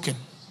had spoken.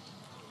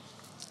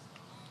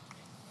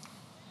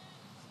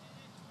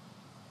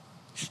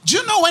 Do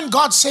you know when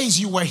God says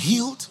you were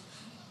healed?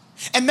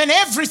 And then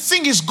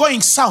everything is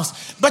going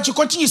south, but you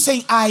continue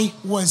saying, I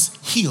was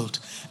healed.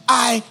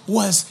 I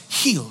was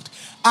healed.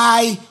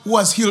 I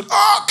was healed.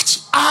 Oh,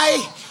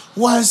 I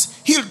was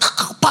healed.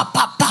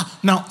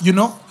 Now, you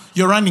know,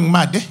 you're running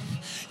mad. Eh?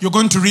 You're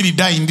going to really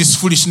die in this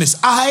foolishness.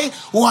 I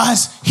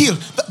was healed.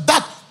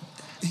 That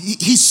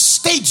he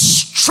stayed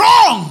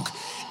strong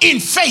in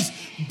faith,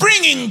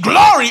 bringing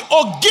glory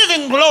or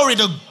giving glory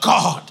to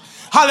God.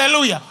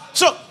 Hallelujah.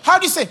 So, how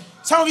do you say?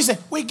 Some of you say,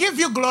 we give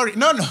you glory.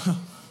 No.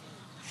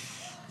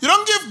 You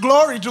don't give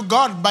glory to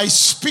God by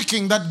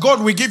speaking that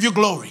God will give you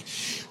glory.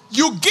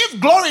 You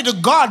give glory to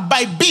God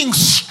by being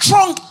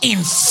strong in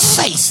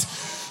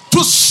faith.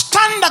 To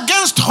stand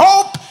against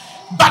hope,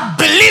 but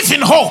believe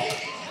in hope.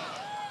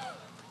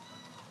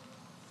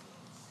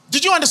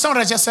 Did you understand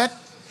what I just said?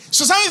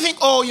 So some of you think,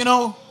 oh, you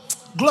know,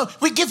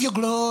 we give you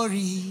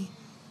glory.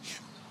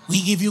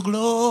 We give you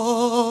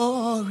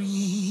glory.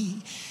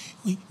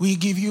 We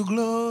give you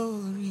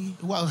glory.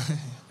 Well,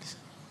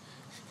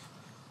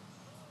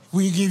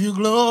 we give you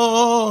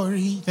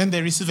glory. Then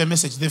they receive a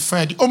message. They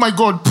fired you. Oh my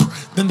God.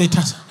 Then they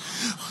turn.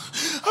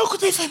 How could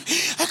forgive him.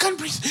 I can't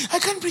breathe. I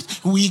can't breathe.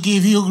 We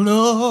give you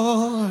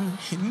glory.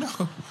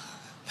 No.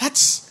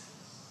 That's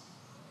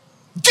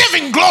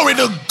giving glory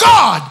to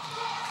God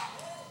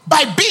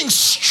by being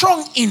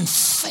strong in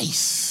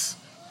faith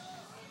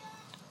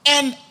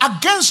and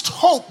against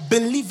hope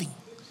believing.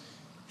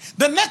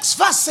 The next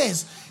verse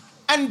says,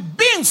 and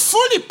being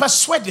fully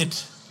persuaded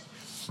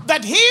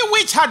that he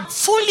which had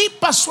fully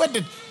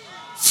persuaded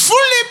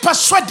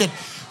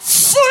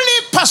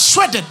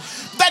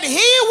that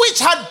he which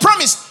had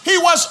promised, he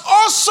was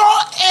also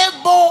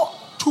able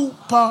to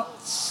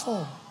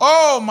perform.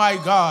 Oh my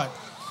God.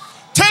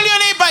 Tell your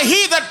neighbor,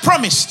 he that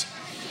promised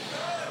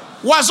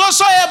was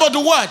also able to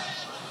what?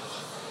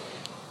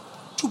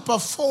 To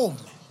perform.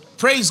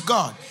 Praise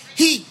God.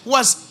 He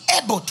was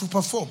able to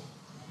perform.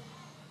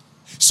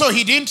 So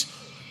he didn't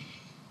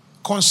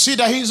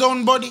consider his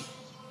own body.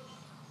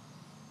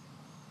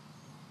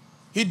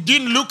 He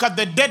didn't look at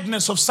the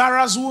deadness of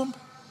Sarah's womb.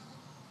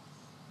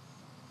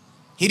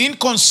 He didn't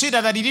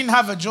consider that he didn't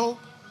have a job.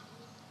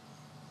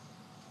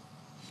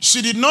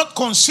 She did not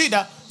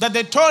consider that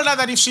they told her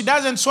that if she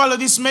doesn't swallow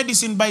this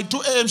medicine by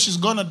 2 a.m., she's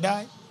going to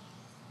die.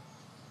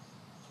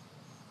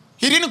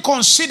 He didn't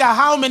consider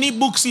how many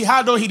books he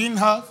had or he didn't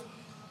have.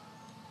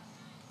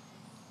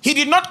 He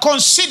did not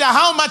consider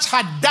how much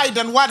had died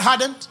and what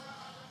hadn't.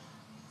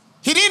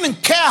 He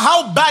didn't care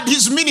how bad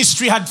his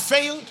ministry had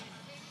failed.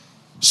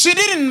 She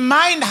didn't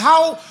mind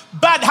how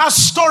bad her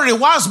story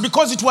was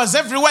because it was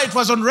everywhere. It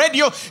was on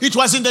radio. It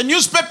was in the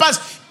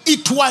newspapers.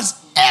 It was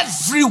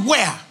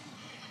everywhere.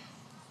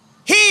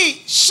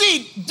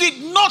 She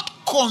did not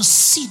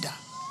consider.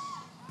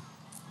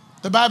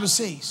 The Bible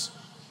says.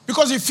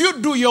 Because if you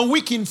do, you're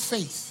weak in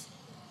faith.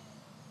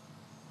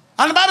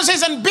 And the Bible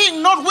says, and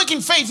being not weak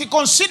in faith, he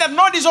considered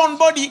not his own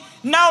body,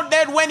 now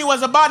dead when he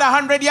was about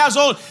 100 years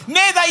old,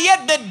 neither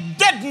yet the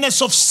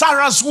deadness of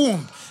Sarah's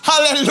womb.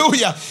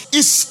 Hallelujah.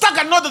 He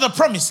staggered not at the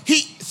promise.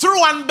 He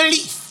through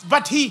unbelief,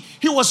 but he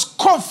was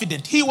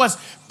confident. He was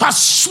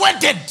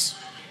persuaded.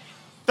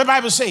 The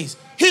Bible says,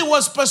 he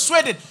was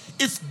persuaded.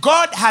 If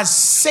God has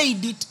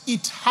said it,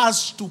 it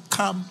has to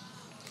come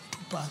to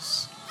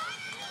pass.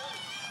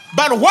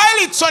 But while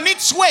it's on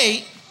its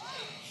way,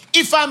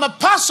 if I'm a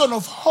person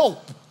of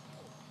hope,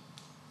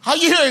 are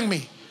you hearing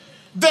me?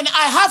 Then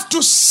I have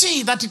to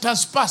see that it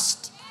has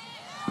passed.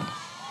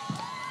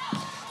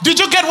 Did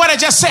you get what I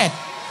just said?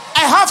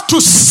 I have to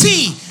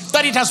see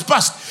that it has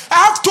passed. I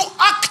have to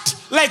act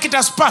like it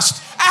has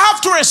passed. I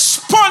have to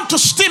respond to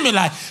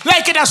stimuli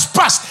like it has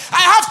passed. I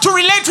have to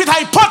relate with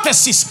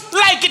hypotheses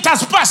like it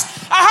has passed.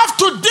 I have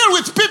to deal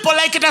with people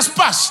like it has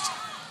passed.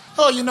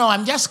 Oh,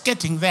 I'm just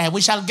getting there.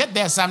 We shall get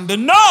there someday.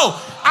 No,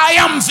 I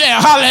am there.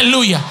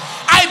 Hallelujah.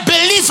 I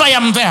believe I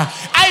am there.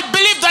 I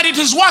believe that it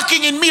is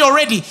working in me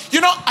already.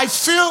 I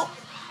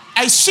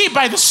see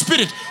by the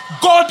Spirit,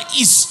 God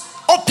is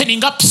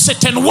opening up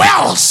certain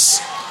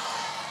wells.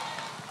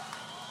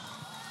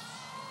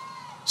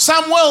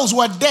 Some wells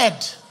were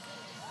dead.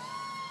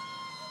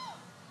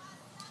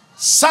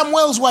 Some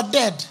wells were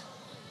dead.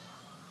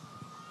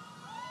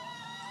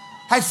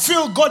 I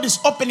feel God is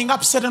opening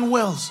up certain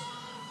wells.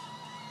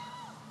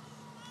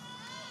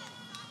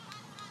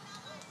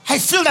 I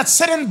feel that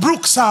certain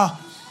brooks are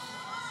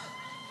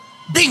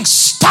being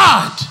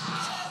stirred.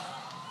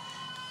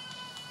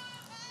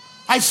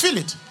 I feel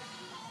it.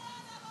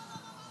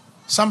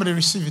 Somebody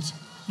receive it.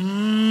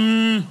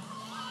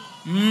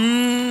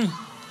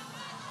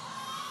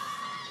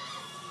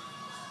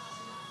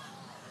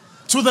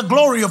 To the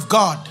glory of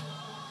God.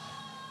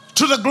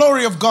 To the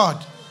glory of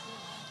God.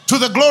 To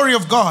the glory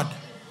of God.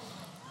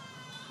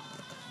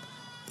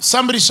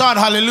 Somebody shout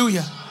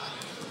hallelujah.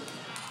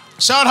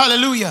 Shout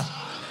hallelujah.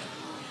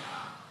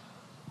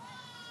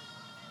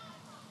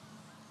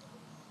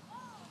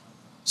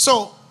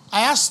 So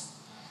I asked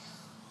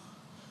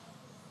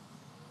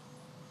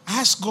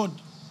God,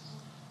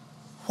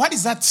 what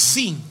is that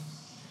thing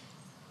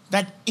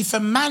that if a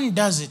man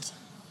does it,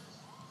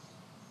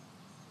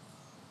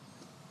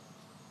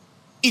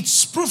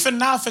 it's proof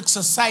enough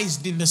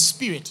exercised in the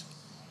spirit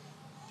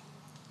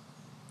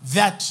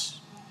that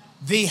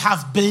they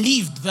have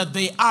believed that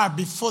they are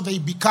before they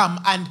become.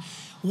 And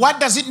what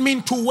does it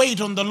mean to wait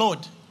on the Lord?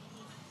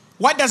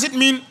 What does it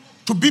mean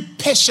to be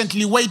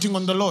patiently waiting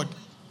on the Lord?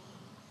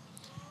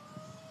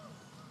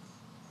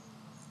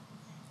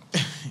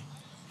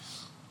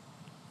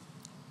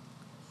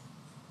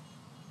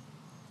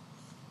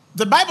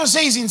 The Bible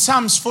says in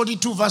Psalms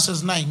 42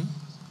 verses 9,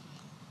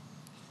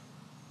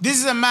 this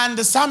is a man,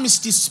 the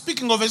psalmist is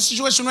speaking of a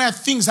situation where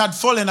things had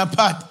fallen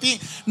apart.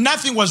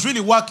 Nothing was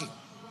really working.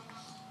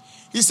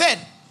 He said,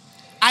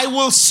 I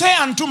will say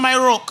unto my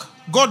rock,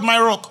 God my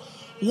rock,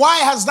 why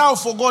hast thou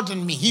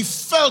forgotten me? He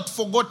felt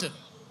forgotten.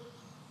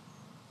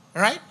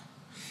 Right?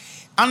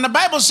 And the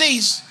Bible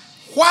says,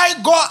 why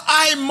go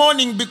I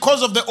mourning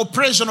because of the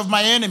oppression of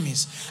my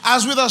enemies?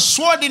 As with a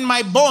sword in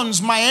my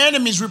bones, my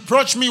enemies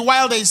reproach me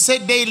while they say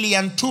daily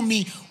unto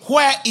me,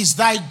 where is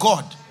thy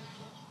God?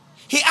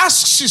 He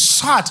asks his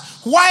heart,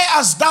 why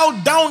hast thou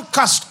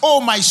downcast,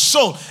 O my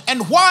soul?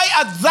 And why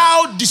art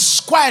thou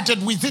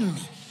disquieted within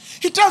me?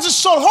 He tells his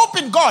soul, hope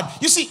in God.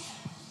 You see,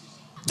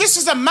 this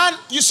is a man,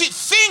 you see,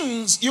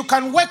 things you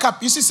can wake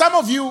up. You see, some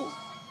of you,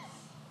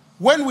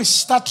 when we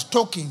start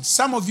talking,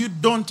 some of you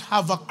don't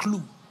have a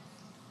clue.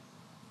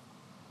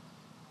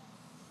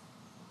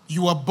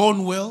 You were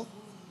born well.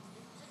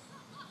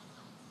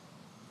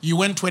 You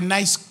went to a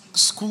nice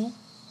school.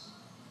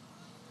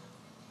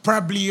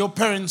 Probably your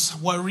parents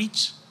were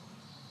rich.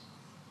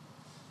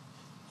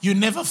 You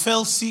never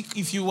fell sick.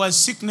 If you were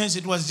sickness,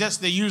 it was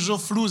just the usual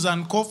flus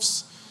and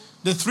coughs.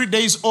 The 3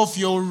 days off,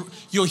 you're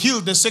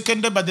healed the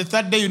second day, but the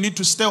third day you need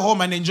to stay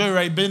home and enjoy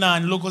Ribena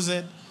and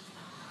Lucozade.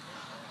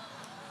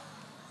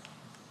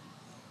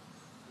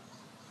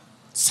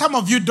 Some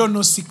of you don't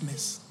know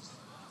sickness.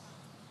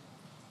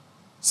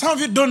 Some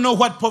of you don't know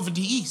what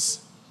poverty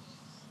is.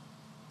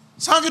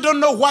 Some of you don't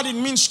know what it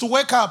means to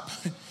wake up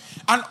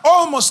and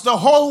almost the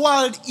whole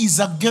world is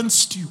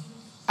against you.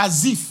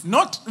 As if,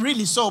 not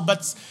really so,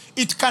 but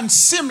it can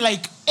seem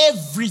like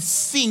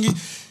everything.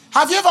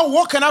 Have you ever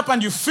woken up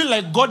and you feel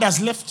like God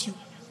has left you?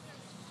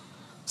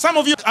 Some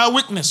of you are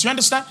witness, you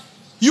understand?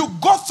 You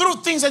go through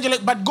things and you're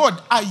like, but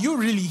God, are you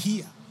really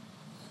here?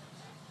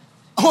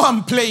 Oh,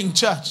 I'm playing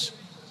church.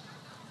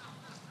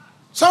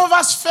 Some of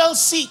us fell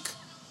sick.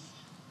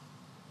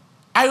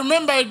 I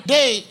remember a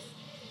day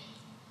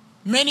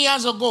many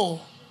years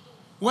ago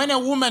when a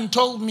woman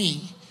told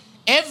me,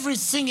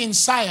 everything in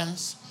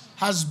science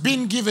has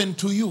been given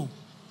to you.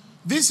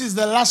 This is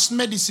the last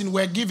medicine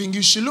we're giving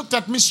you. She looked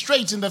at me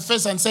straight in the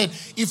face and said,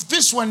 if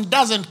this one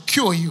doesn't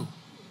cure you,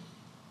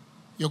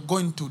 you're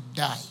going to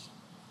die.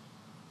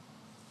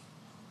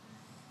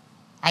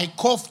 I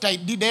coughed, I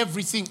did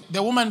everything.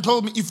 The woman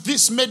told me, if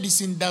this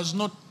medicine does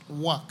not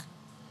work,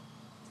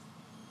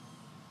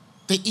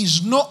 there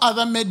is no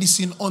other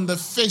medicine on the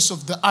face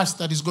of the earth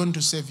that is going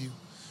to save you.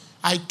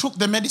 I took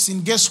the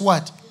medicine, guess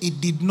what? It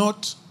did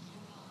not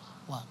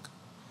work.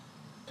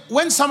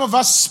 When some of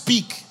us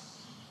speak,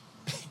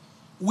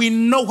 we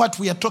know what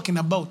we are talking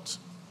about.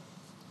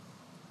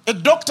 A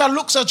doctor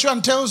looks at you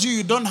and tells you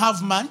you don't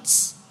have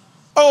months.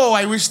 Oh,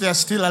 I wish they are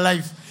still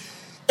alive.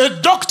 A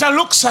doctor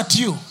looks at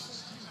you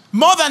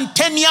more than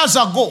 10 years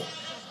ago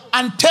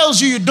and tells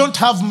you you don't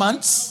have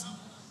months.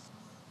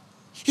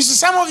 You see,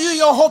 some of you,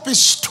 your hope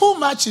is too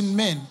much in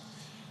men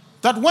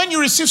that when you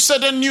receive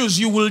certain news,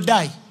 you will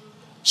die.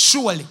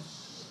 Surely.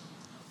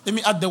 Let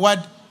me add the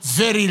word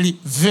verily,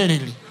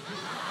 verily.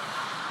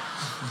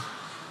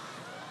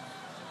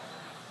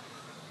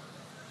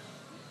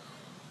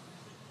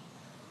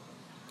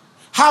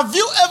 Have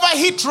you ever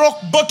hit rock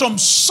bottom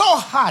so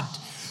hard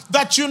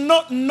that you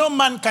know no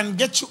man can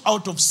get you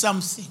out of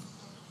something?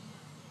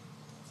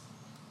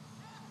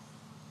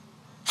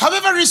 Have you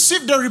ever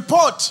received a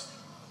report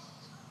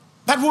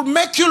that would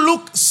make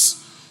you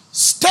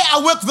stay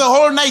awake the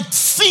whole night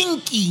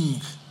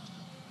thinking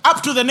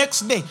up to the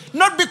next day?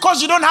 Not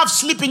because you don't have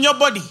sleep in your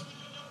body,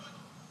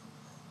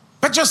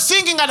 but you're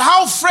thinking at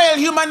how frail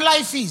human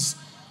life is.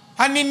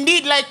 And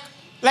indeed,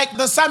 like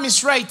the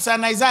psalmist writes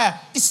in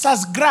Isaiah, it's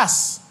as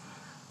grass.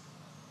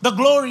 The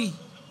glory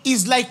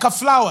is like a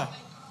flower.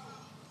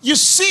 You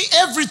see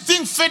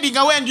everything fading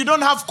away and you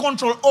don't have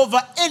control over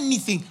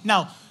anything.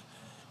 Now,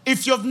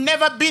 if you've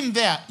never been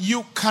there,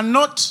 you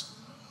cannot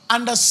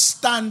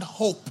understand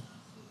hope.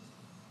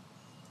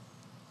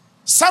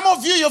 Some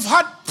of you, you've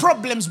had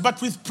problems,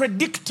 but with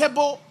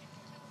predictable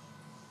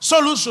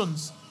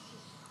solutions.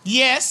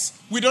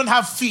 Yes, we don't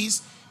have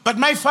fees, but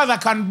my father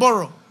can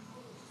borrow.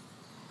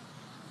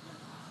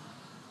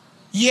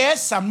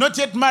 Yes, I'm not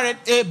yet married,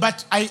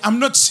 but I am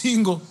not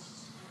single.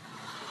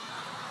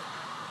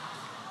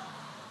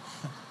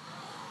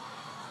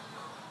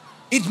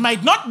 It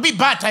might not be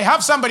bad. I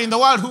have somebody in the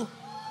world who...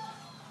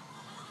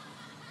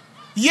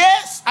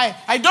 Yes,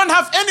 I don't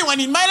have anyone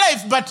in my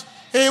life, but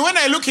when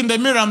I look in the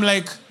mirror, I'm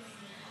like,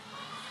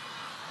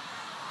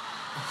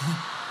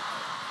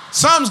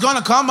 some's going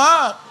to come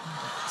up.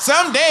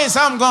 Someday,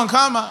 some going to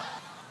come up.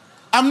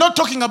 I'm not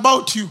talking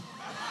about you.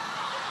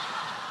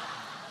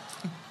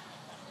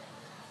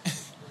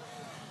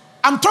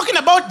 I'm talking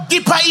about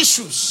deeper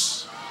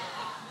issues.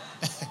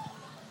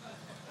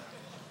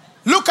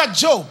 Look at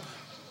Job.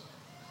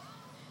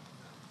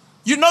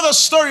 You know the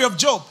story of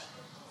Job.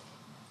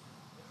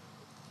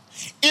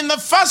 In the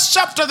first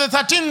chapter, the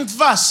 13th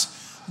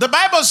verse, the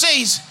Bible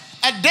says,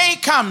 a day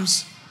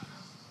comes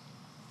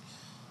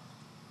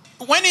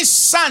when his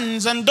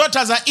sons and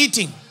daughters are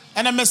eating,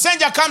 and a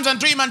messenger comes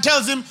unto him and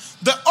tells him,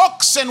 the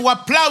oxen were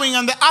plowing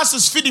and the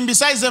asses feeding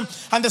beside them,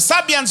 and the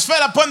Sabeans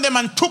fell upon them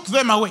and took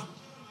them away.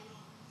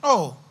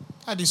 Oh,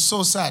 that is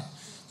so sad.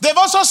 They've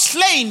also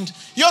slain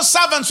your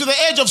servants with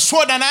the edge of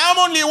sword, and I am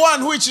only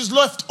one which is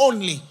left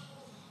only.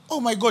 Oh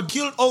my God,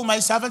 killed all my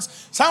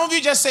servants. Some of you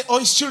just say, oh,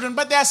 it's children,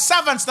 but there are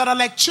servants that are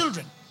like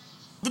children.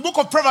 The book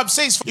of Proverbs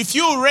says, if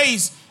you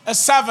raise a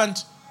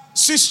servant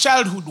since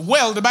childhood,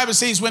 well, the Bible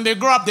says when they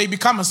grow up, they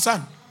become a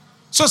son.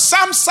 So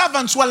some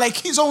servants were like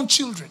his own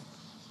children.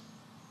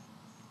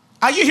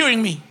 Are you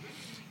hearing me?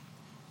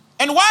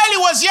 And while he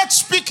was yet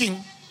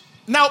speaking,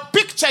 now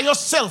picture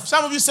yourself.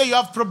 Some of you say you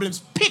have problems.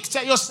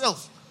 Picture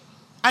yourself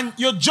And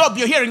your job,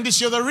 you're hearing this,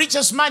 you're the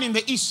richest man in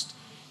the East.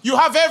 You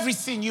have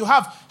everything. You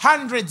have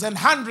hundreds and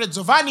hundreds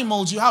of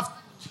animals. You have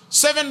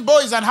 7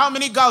 boys and how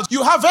many girls?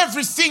 You have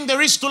everything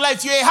there is to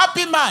life. You're a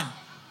happy man.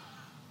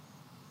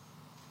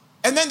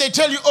 And then they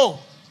tell you, oh,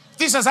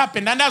 this has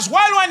happened. And as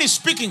while one is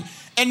speaking,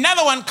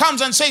 another one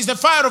comes and says, the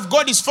fire of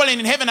God is falling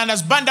in heaven and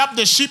has burned up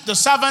the sheep, the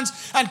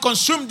servants, and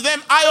consumed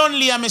them. I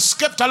only am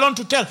escaped alone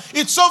to tell.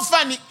 It's so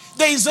funny.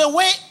 There is a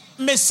way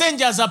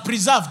messengers are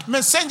preserved.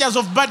 Messengers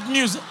of bad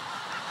news.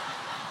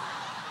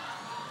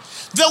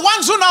 The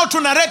ones who know how to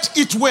narrate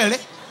it well,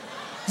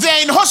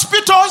 they're in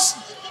hospitals,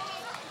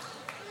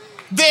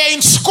 they're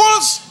in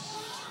schools,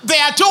 they're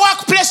at your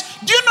workplace.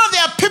 Do you know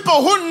there are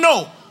people who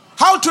know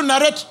how to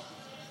narrate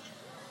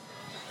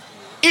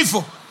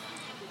evil?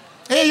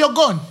 Hey, you're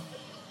gone.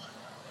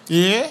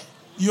 Yeah,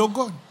 you're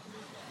gone.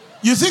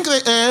 You think they,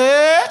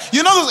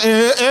 you know those,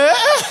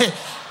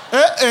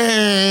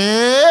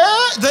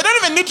 they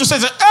don't even need to say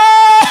that.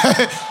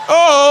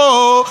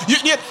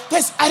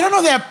 I don't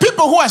know, there are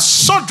people who are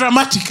so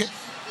dramatic.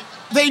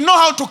 They know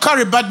how to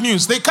carry bad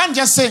news. They can't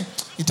just say,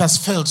 it has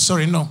failed,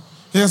 sorry, no.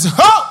 They say,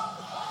 oh!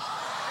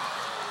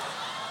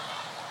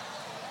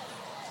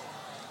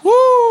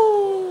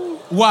 Woo!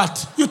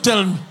 What? You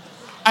tell me.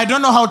 I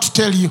don't know how to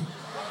tell you.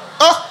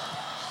 Oh!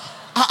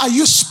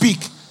 You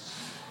speak.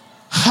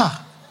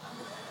 Ha!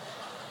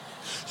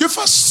 You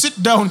first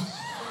sit down.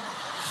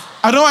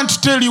 I don't want to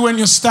tell you when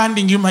you're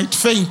standing, you might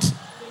faint.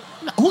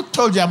 Who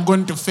told you I'm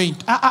going to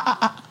faint?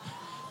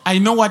 I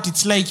know what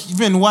it's like.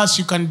 Even worse,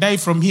 you can die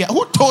from here.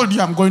 Who told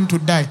you I'm going to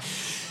die?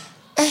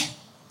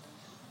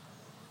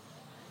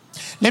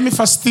 Let me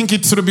first think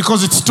it through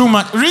because it's too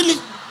much. Really?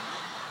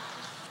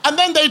 And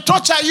then they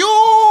torture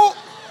you.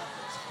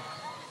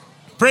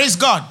 Praise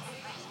God.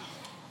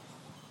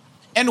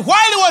 And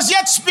while he was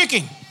yet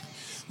speaking,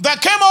 there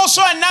came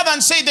also another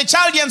and said, the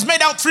Chaldeans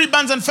made out 3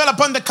 bands and fell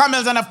upon the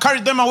camels and have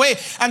carried them away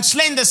and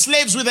slain the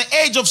slaves with the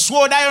edge of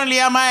sword. I only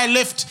am I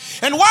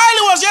left. And while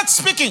he was yet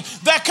speaking,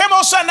 there came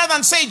also another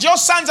and said, your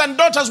sons and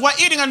daughters were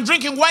eating and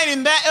drinking wine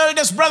in their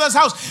eldest brother's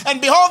house.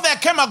 And behold, there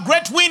came a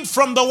great wind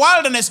from the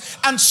wilderness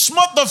and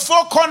smote the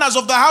 4 corners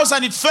of the house,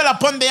 and it fell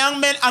upon the young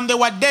men, and they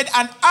were dead.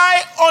 And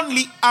I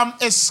only am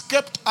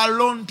escaped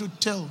alone to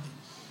tell thee.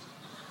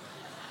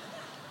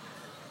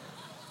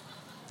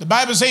 The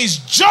Bible says,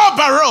 Job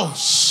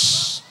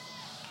arose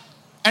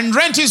and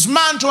rent his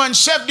mantle and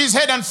shaved his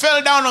head and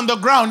fell down on the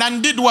ground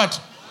and did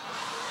what?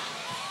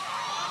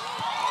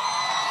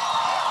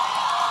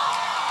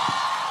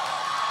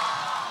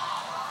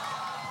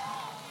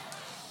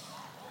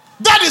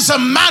 That is a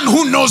man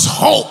who knows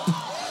hope.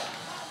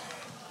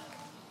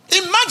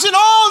 Imagine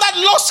all that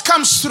loss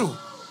comes through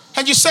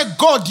and you say,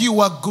 God,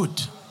 you are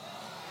good.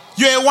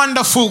 You're a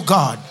wonderful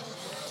God.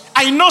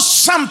 I know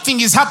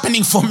something is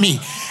happening for me.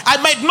 I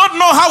might not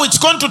know how it's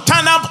going to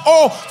turn up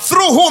or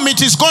through whom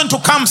it is going to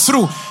come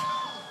through.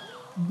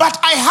 But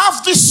I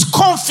have this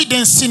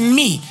confidence in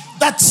me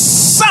that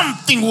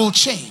something will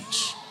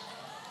change.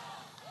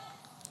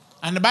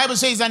 And the Bible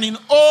says, and in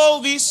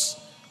all this,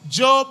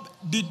 Job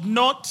did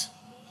not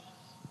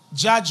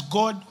judge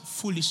God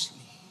foolishly.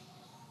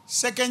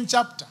 2nd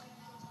chapter,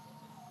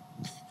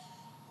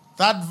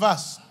 3rd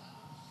verse.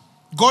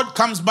 God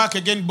comes back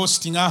again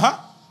boasting.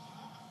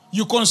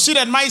 You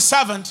considered my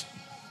servant,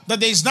 that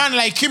there is none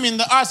like him in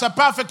the earth, a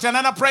perfect and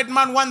upright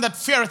man, one that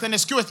feareth and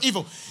escheweth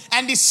evil.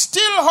 And he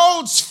still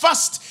holds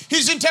fast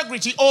his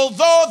integrity,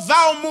 although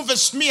thou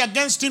movest me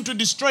against him to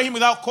destroy him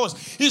without cause.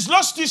 He's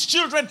lost his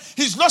children,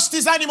 he's lost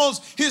his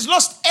animals, he's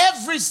lost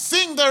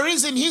everything there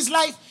is in his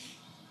life.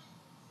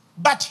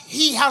 But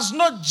he has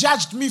not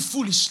judged me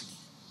foolishly.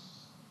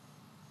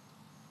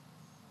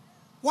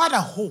 What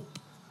a hope.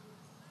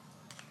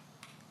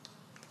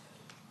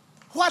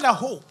 What a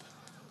hope.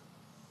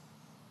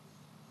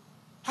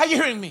 Are you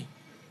hearing me?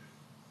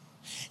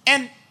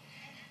 And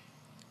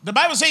the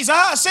Bible says,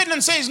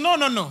 Satan says,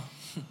 no.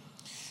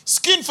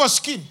 Skin for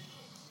skin.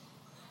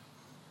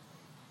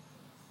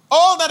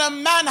 All that a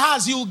man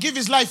has, he will give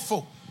his life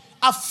for.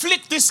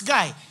 Afflict this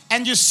guy,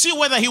 and you see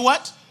whether he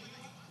what?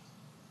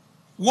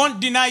 Won't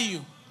deny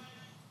you.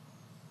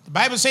 The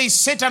Bible says,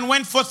 Satan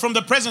went forth from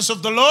the presence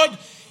of the Lord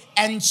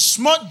and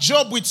smote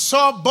Job with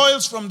sore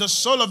boils from the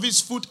sole of his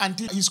foot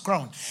until his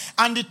crown.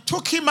 And he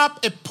took him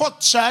up a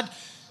potsherd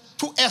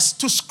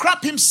to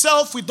scrap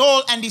himself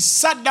withal, and he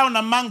sat down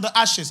among the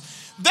ashes.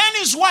 Then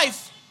his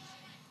wife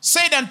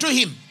said unto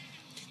him,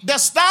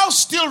 dost thou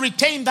still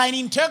retain thine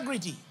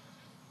integrity?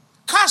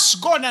 Curse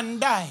God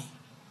and die.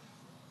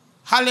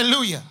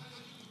 Hallelujah.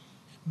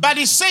 But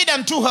he said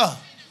unto her,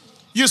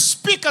 you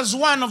speak as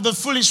one of the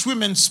foolish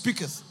women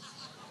speaketh.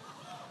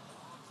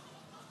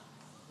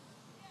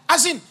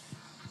 As in,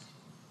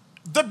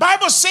 the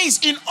Bible says,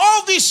 in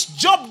all this,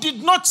 Job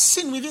did not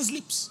sin with his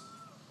lips.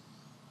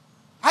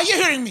 Are you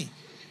hearing me?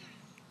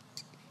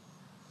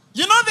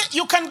 You know that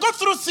you can go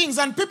through things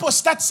and people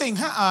start saying,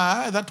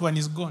 that one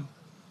is gone.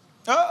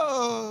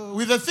 Oh,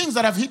 with the things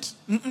that have hit,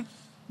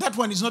 that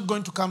one is not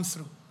going to come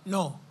through.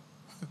 No.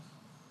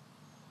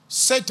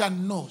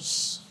 Satan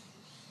knows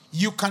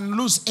you can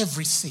lose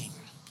everything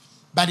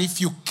but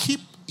if you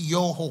keep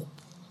your hope.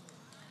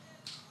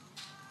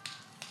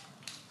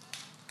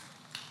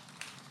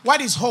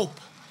 What is hope?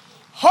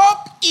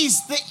 Hope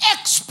is the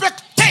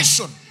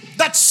expectation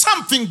that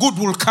something good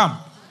will come.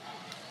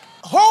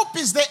 Hope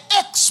is the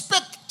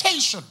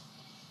expectation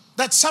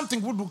that something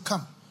good will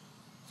come.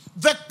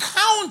 The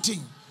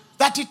counting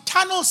that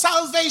eternal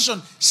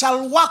salvation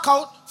shall work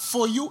out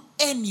for you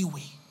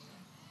anyway.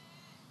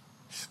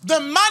 The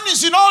man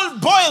is in all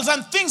boils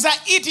and things are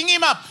eating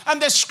him up.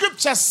 And the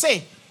scriptures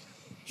say,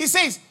 he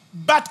says,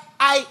 but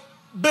I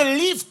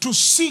believe to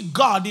see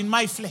God in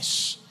my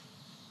flesh.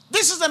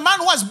 This is a man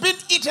who has been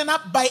eaten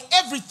up by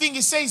everything.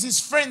 He says his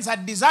friends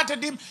had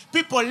deserted him.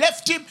 People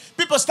left him.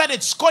 People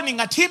started scorning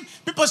at him.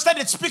 People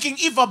started speaking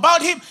evil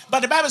about him.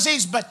 But the Bible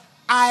says, but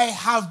I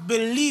have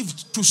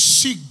believed to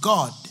see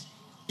God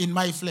in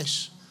my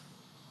flesh.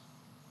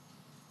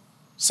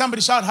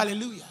 Somebody shout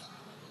hallelujah.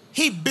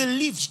 He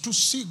believed to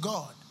see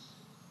God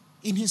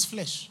in his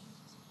flesh.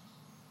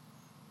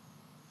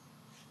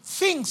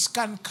 Things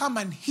can come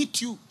and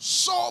hit you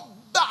so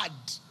bad.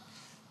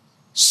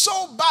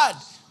 So bad.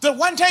 The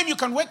one time you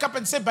can wake up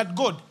and say, but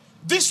God,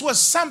 this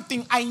was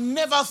something I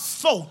never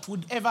thought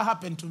would ever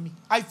happen to me.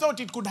 I thought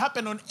it could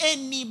happen on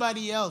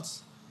anybody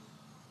else,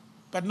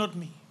 but not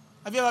me.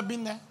 Have you ever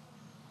been there?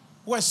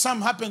 Where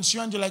something happens to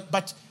you and you're like,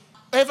 but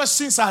ever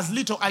since I was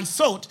little, I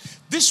thought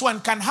this one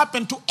can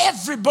happen to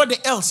everybody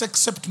else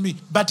except me.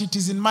 But it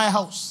is in my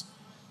house.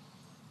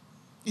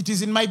 It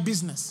is in my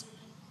business.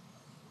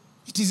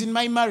 It is in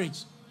my marriage.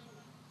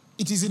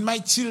 It is in my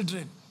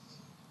children.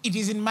 It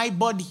is in my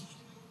body.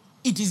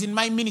 It is in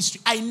my ministry.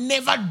 I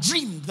never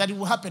dreamed that it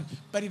would happen,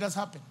 but it has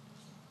happened.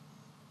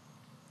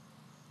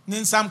 And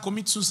then some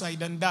commit suicide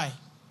and die.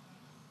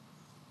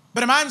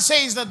 But a man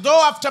says that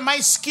though after my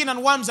skin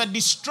and worms are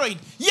destroyed,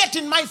 yet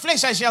in my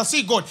flesh I shall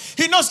see God.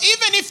 He knows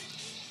even if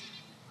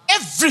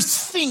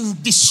everything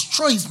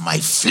destroys my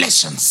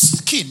flesh and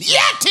skin,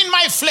 yet in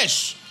my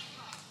flesh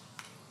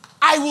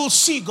I will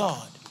see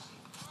God.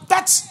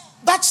 That's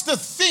the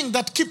thing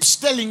that keeps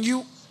telling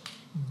you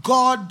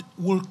God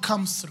will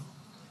come through.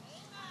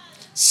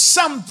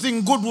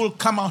 Something good will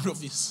come out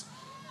of this.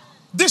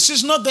 This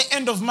is not the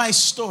end of my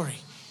story.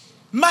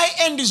 My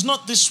end is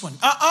not this one.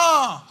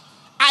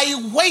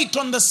 I wait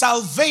on the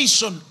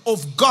salvation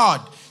of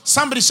God.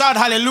 Somebody shout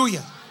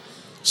hallelujah.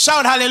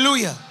 Shout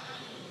hallelujah.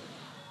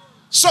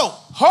 So,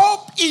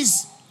 hope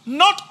is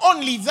not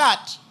only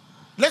that.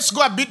 Let's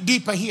go a bit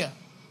deeper here.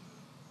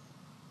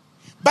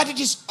 But it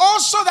is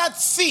also that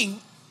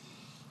thing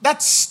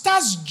that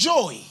stirs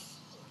joy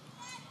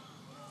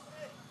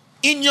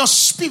in your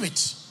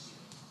spirit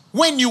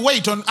when you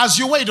wait on, as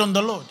you wait on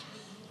the Lord.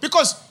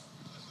 Because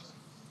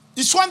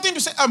it's one thing to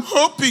say, I'm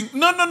hoping.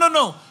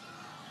 No.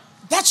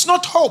 That's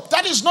not hope.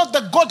 That is not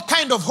the God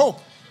kind of hope.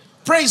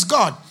 Praise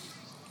God.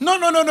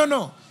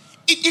 No.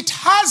 It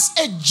has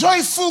a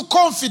joyful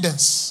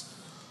confidence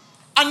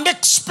and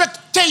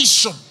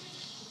expectation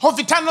of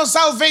eternal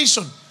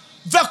salvation.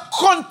 The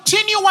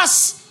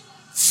continuous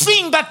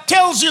thing that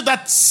tells you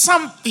that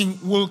something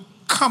will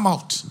come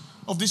out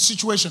of this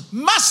situation,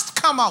 must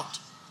come out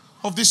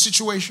of this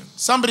situation.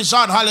 Somebody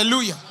shout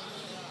hallelujah.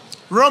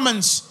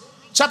 Romans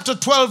chapter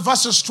 12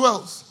 verses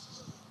 12.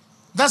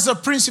 That's the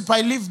principle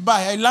I live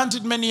by. I learned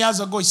it many years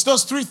ago. It's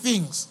those three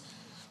things.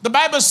 The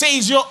Bible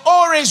says you're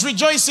always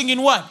rejoicing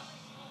in what?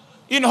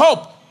 In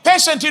hope.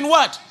 Patient in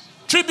what?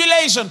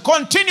 Tribulation.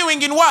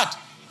 Continuing in what?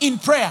 In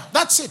prayer.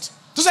 That's it.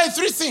 Those are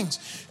three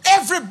things.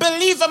 Every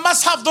believer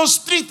must have those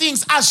three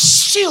things as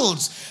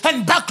shields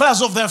and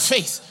bucklers of their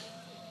faith.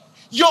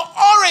 You're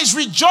always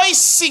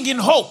rejoicing in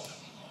hope.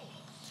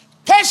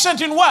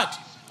 Patient in what?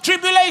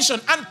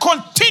 Tribulation. And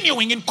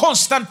continuing in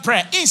constant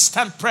prayer.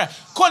 Instant prayer.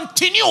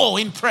 Continual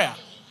in prayer.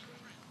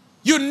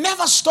 You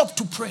never stop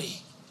to pray.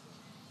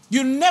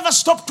 You never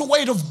stop to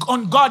wait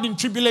on God in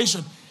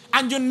tribulation.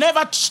 And you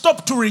never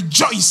stop to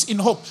rejoice in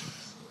hope.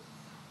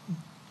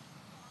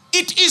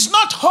 It is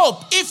not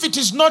hope if it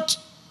is not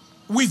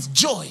with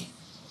joy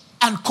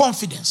and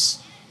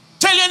confidence.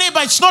 Tell your neighbor,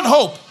 it's not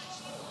hope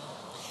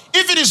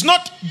if it is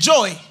not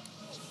joy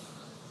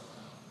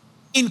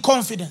in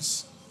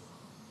confidence.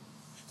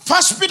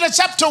 1 Peter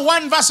chapter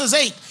 1 verses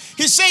 8.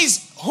 He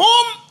says,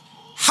 whom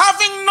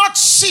having not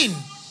seen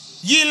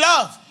ye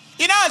love.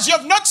 In other words, you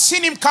have not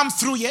seen him come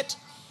through yet.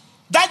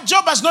 That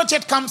job has not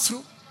yet come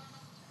through.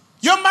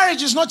 Your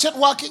marriage is not yet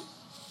working.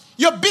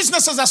 Your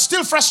businesses are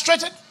still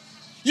frustrated.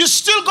 You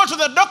still go to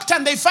the doctor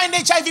and they find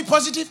HIV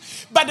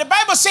positive. But the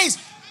Bible says,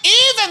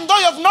 even though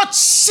you have not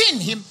seen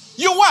him,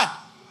 you what?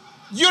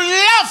 You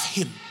love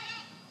him.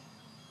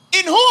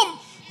 In whom,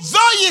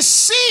 though ye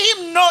see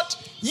him not,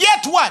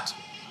 yet what?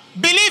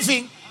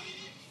 Believing.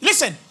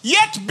 Listen,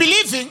 yet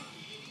believing,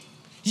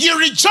 you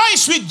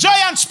rejoice with joy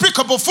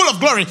unspeakable, full of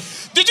glory.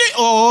 Did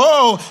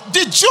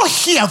you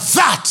hear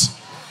that?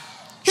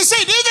 He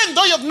said, even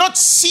though you have not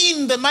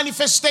seen the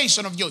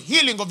manifestation of your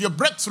healing, of your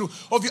breakthrough,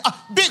 of your,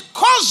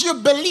 because you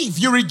believe,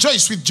 you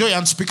rejoice with joy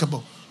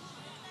unspeakable.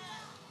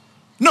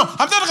 No, I'm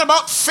not talking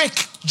about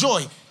fake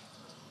joy.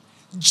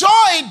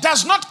 Joy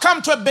does not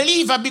come to a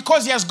believer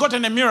because he has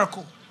gotten a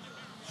miracle.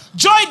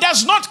 Joy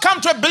does not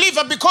come to a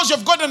believer because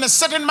you've gotten a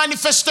certain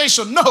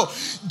manifestation. No.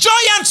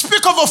 Joy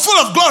unspeakable, full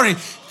of glory,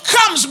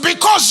 comes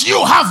because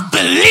you have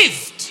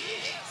believed.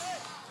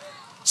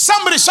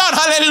 Somebody shout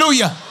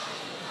hallelujah.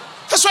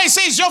 That's why he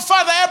says your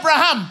father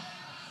Abraham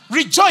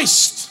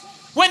rejoiced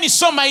when he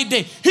saw my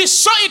day. He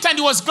saw it and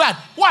he was glad.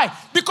 Why?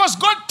 Because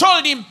God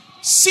told him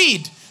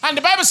seed. And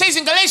the Bible says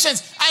in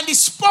Galatians, and he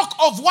spoke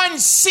of one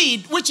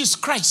seed, which is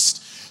Christ.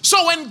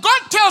 So when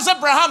God tells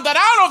Abraham that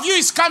out of you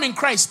is coming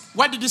Christ,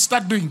 what did he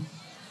start doing?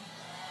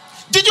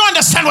 Did you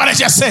understand what I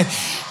just said?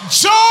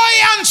 Joy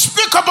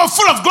unspeakable,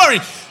 full of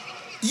glory.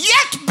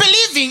 Yet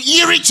believing,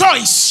 ye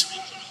rejoice.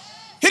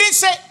 He didn't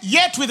say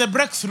yet with a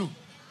breakthrough.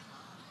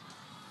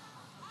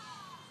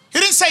 He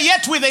didn't say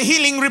yet with a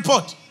healing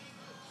report.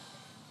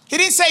 He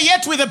didn't say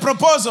yet with a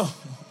proposal.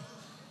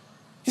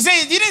 He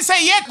didn't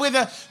say yet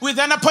with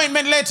an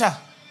appointment letter.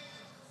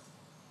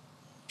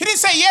 He didn't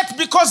say yet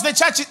because the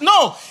church is...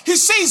 No, he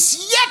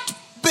says yet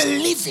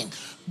believing.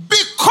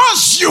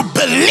 Because you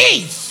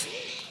believe.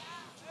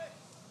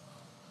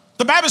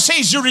 The Bible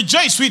says you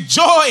rejoice with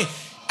joy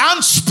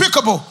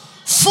unspeakable,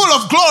 full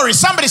of glory.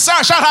 Somebody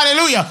shout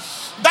hallelujah.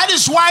 That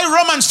is why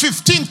Romans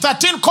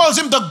 15:13 calls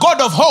him the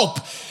God of hope.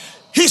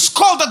 He's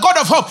called the God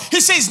of hope. He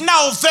says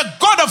now the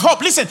God of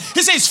hope. Listen,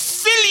 he says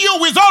fill you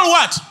with all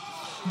what?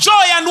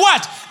 Joy and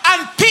what?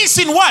 And peace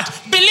in what?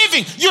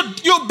 Believing. You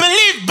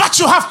believe, but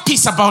you have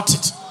peace about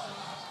it.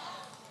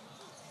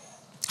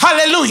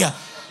 Hallelujah.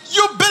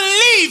 You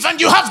believe and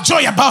you have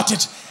joy about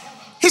it.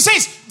 He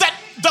says that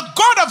the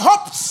God of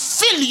hope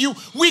fill you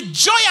with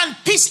joy and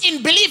peace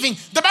in believing.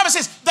 The Bible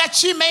says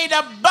that ye may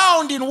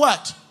abound in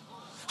what?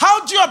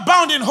 How do you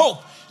abound in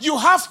hope? You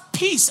have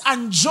peace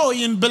and joy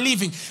in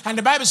believing. And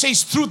the Bible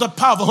says through the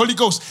power of the Holy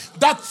Ghost,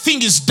 that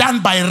thing is done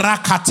by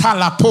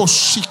Rakatala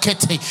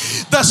Poshikete.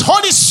 The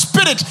Holy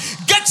Spirit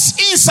gets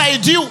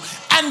inside you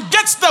and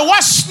gets the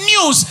worst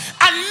news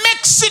and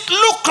makes it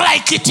look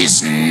like it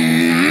is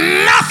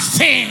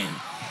nothing.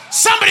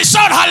 Somebody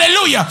shout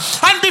hallelujah.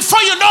 And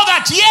before you know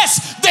that,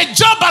 yes, the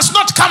job has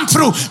not come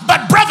through,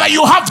 but brother,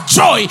 you have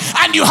joy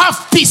and you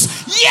have peace.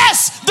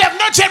 Yes, they have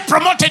not yet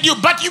promoted you,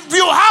 but you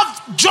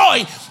have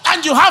joy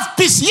and you have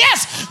peace.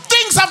 Yes,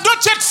 things have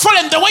not yet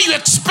fallen the way you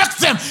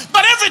expect them,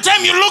 but every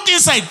time you look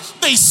inside,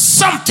 there is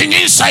something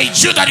inside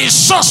you that is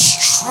so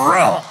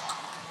strong.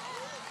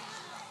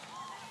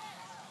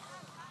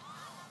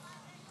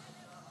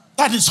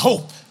 That is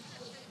hope.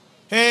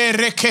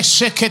 That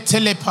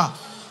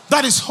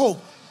is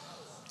hope.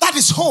 That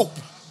is hope.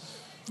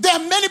 There are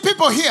many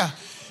people here.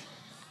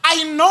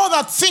 I know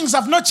that things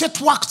have not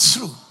yet worked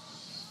through.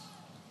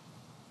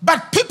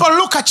 But people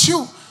look at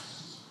you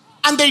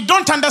and they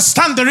don't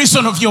understand the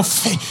reason of your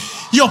faith,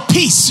 your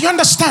peace. You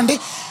understand it?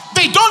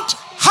 They don't.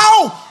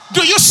 How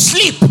do you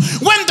sleep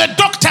when the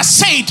doctor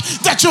said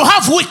that you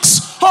have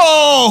weeks?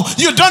 Oh,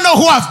 you don't know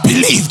who I've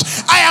believed.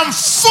 I am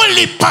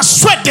fully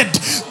persuaded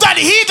that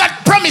he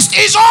that promised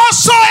is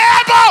also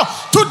able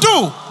to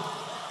do.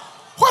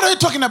 What are you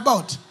talking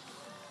about?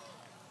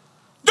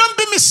 Don't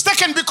be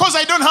mistaken because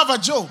I don't have a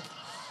job.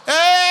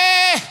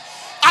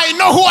 I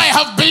know who I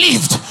have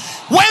believed.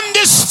 When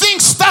this thing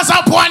starts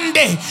up one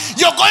day,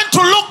 you're going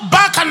to look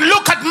back and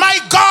look at my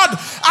God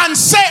and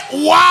say,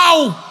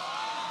 wow.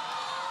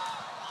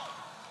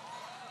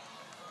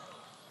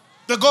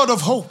 The God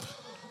of hope.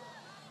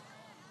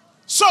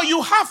 So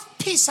you have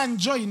peace and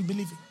joy in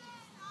believing.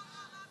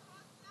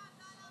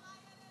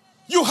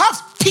 You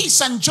have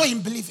peace and joy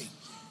in believing.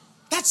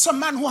 That's a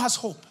man who has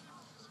hope.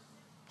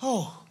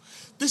 Oh,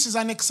 this is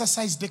an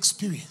exercised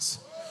experience.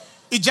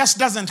 It just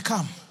doesn't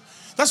come.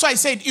 That's why I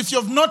said, if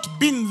you've not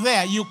been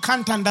there, you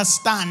can't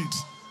understand.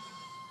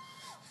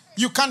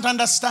 You can't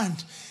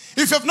understand.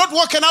 If you've not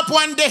woken up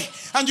one day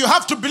and you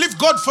have to believe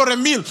God for a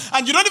meal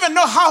and you don't even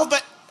know how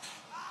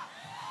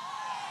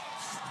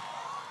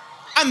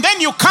and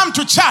then you come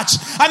to church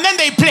and then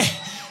they play,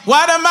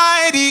 what a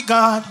mighty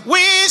God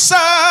we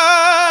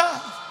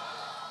serve.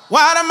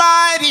 What a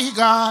mighty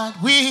God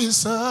we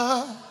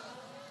serve.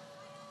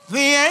 The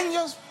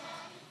angels,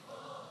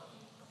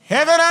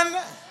 heaven and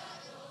earth.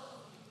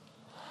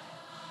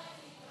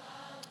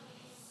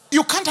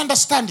 You can't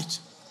understand it.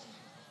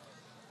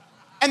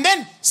 And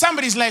then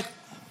somebody's like,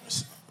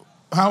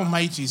 how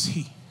mighty is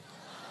he?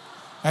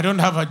 I don't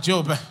have a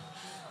job.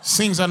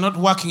 Things are not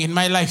working in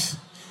my life.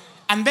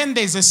 And then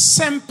there's the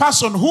same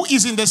person who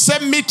is in the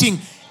same meeting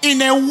in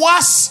a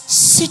worse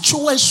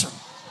situation.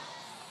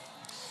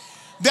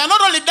 They are not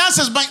only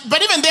dancers,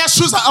 but even their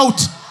shoes are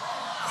out.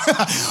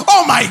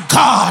 Oh my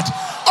God.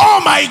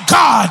 Oh my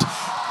God.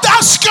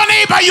 Ask your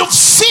neighbor, you've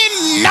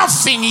seen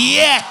nothing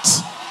yet.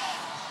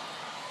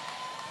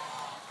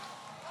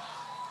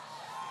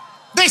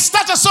 They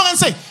start a song and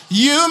say,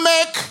 you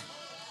make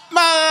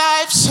my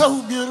life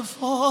so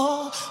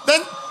beautiful.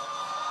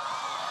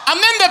 And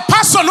then the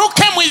person who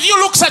came with you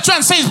looks at you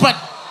and says, but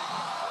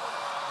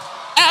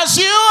as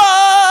you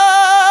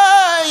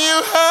are,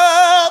 you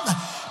have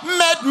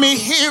met me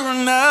here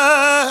on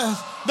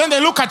earth. Then they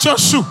look at your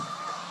shoe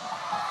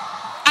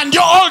and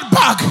your old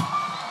bag.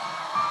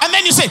 And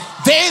then you say,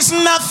 there's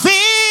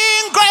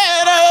nothing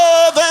greater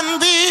better than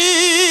these.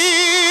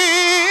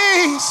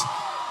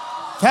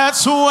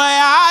 That's why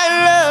I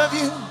love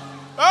you.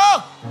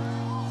 Oh,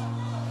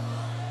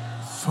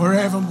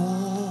 forevermore.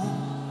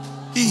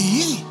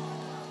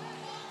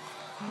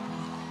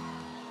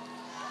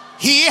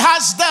 He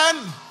has done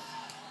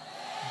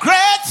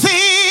great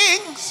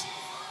things.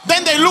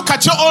 Then they look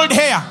at your old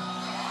hair.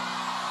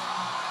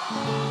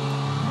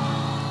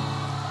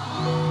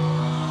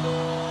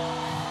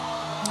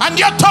 And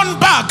you're turned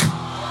back.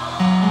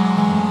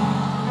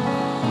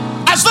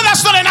 As though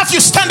that's not enough, you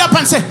stand up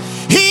and say,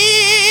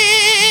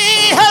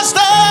 He has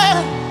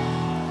done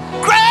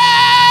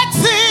great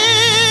things.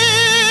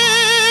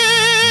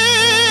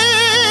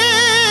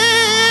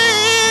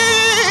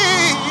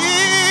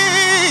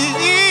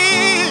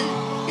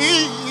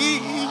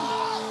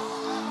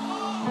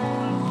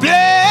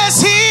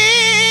 Bless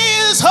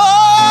His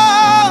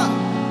holy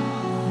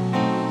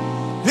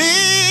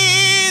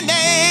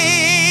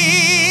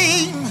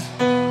name.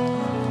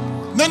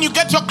 Then you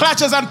get your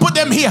clutches and put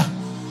them here.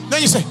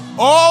 Then you say,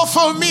 all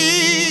for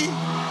me.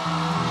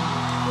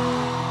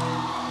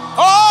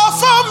 All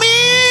for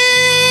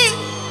me.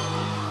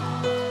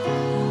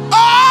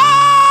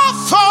 All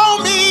for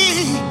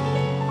me.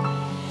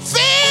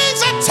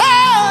 Things are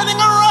turning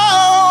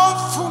around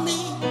for me.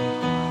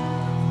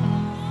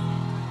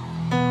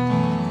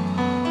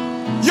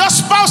 Your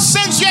spouse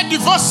sends you a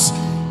divorce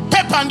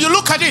paper and you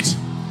look at it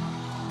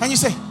and you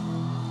say,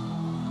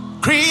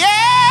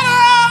 Creator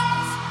of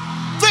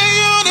the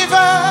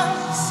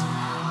universe,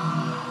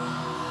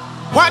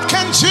 what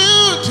can you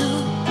do?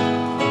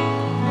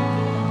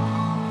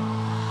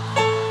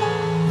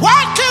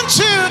 What can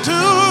you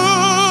do,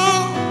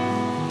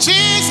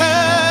 Jesus?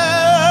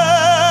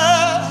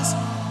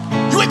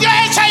 With your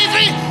HIV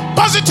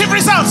positive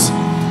results,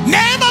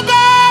 name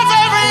above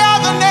every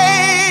other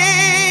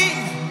name.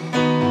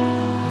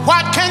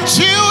 What can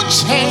you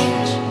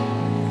change?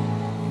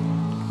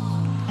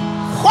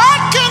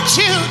 What can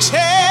you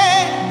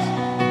change,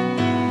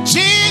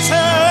 Jesus?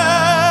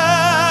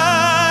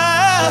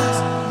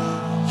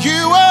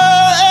 You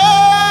are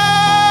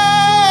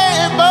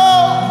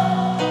able,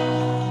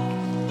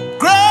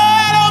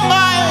 great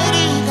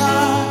Almighty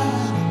God.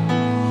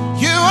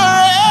 You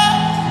are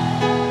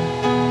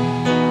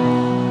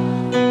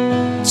able,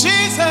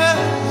 Jesus.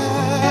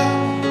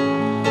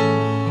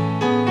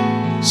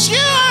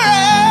 You are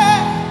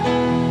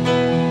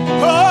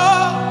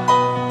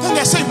able. Then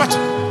they're saying, but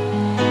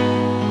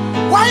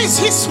why is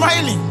he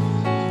smiling?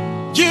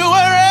 You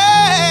are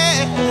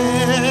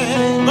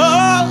able,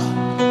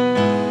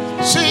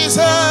 Jesus.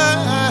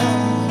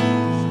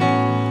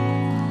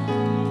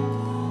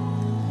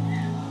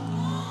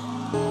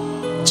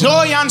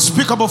 Joy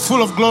unspeakable,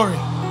 full of glory.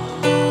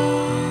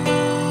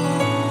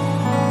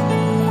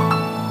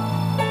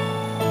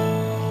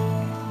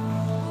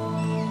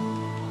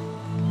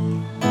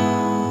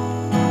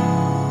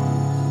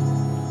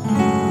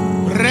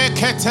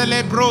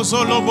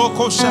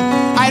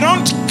 I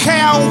don't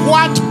care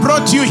what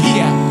brought you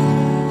here.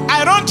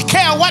 I don't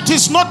care what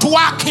is not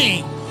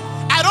working.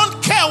 I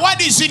don't care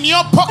what is in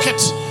your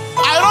pocket.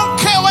 I don't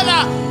care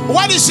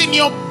what is in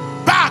your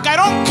bag. I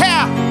don't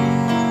care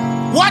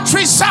what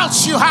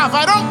results you have.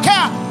 I don't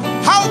care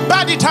how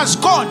bad it has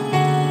gone.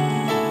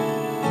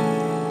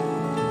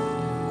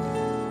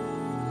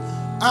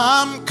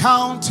 I'm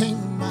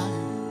counting my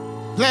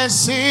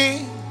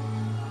blessing.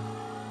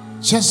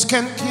 Just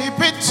can't keep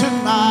it to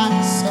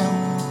myself.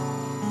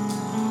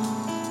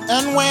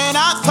 And when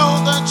I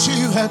thought that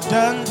you had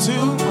done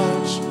too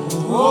much,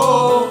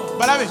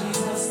 but I mean,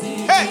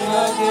 hey,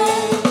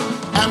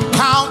 I'm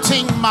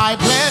counting my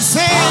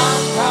blessing.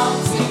 I'm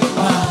counting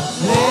my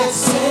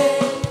blessing.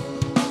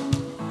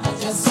 I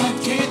just can't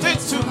keep it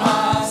to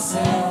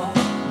myself.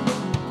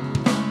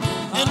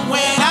 And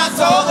when I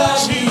thought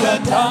that you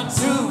had done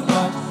too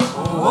much,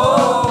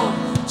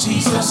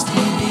 Jesus did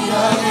it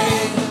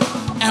again.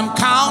 I'm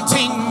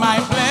counting my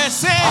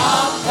blessing.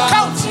 I'm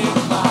counting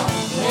my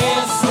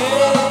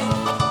blessing.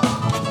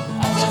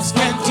 I just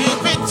can't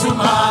keep it to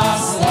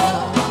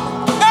myself.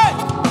 Hey!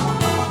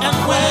 And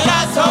when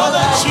I saw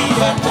that she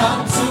had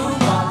done too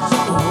much,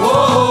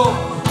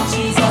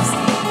 Jesus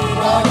did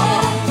it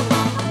again.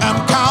 I'm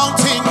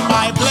counting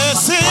my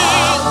blessing.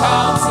 I'm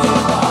counting my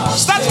blessing.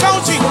 Start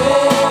counting.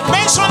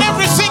 Mention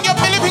everything you're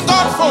believing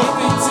God for.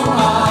 Keep it to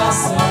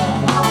myself.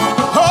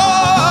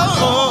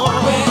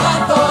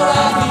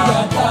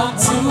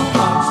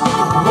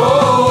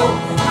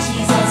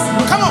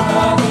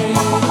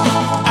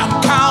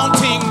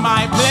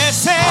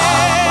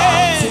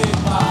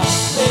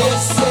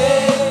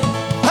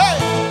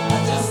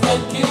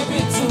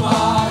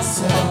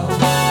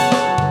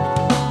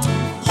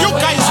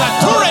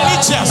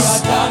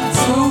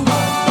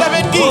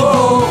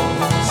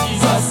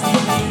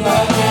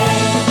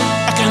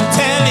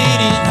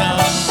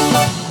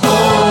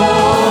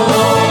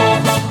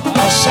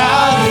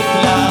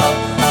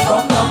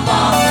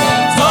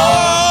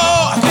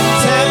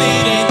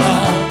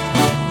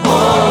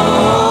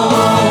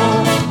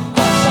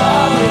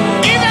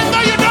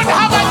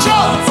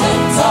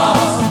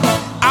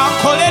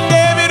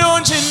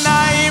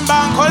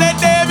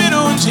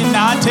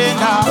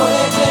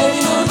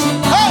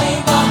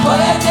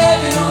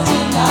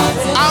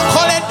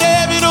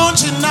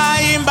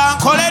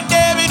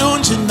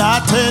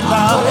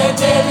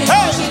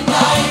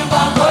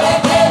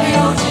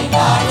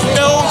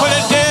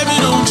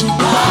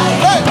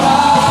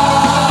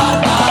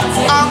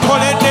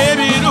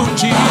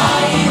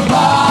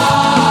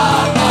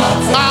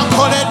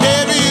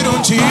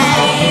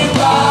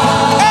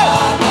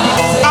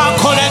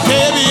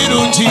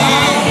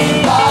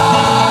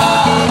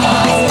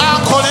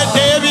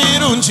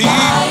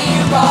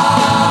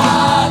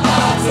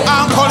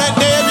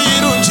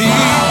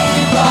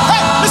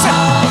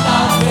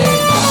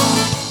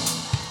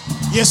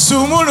 Yesu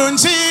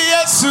mulungi,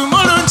 Yesu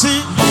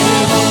mulungi,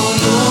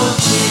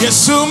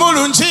 Yesu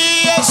mulungi,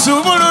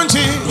 Yesu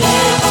mulungi,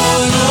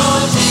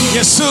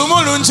 Yesu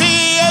mulungi,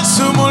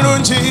 Yesu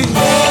mulungi.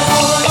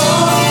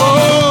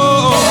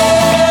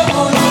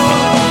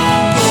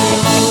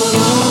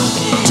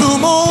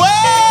 Tumuwe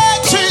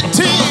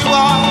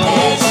chitiwa,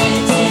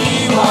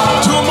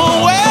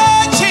 tumuwe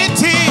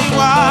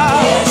chitiwa,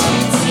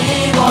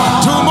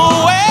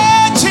 tumuwe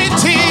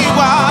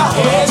chitiwa.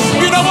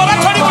 You know what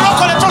I'm talking about?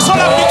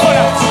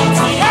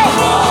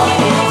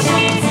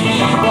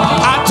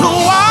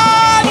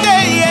 Atuwade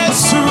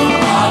Yesu,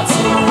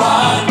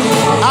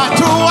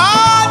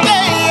 atuwade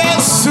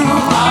Yesu,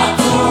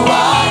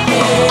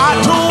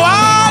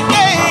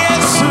 atuwade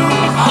Yesu,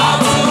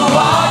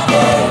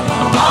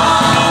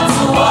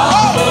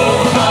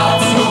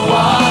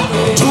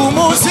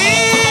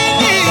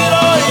 tumuzini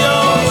royo,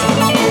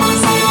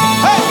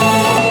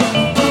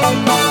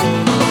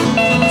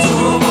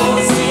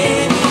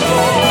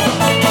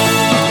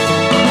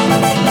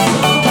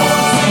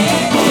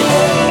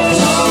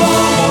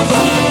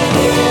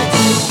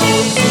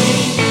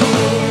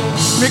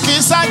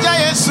 Mikisaja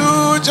Yesu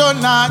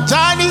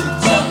Jonatani,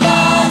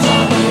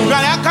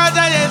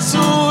 Barakaja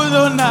Yesu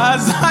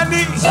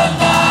Jonatani,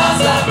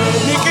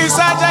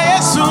 Mikisaja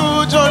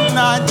Yesu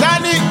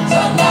Jonatani,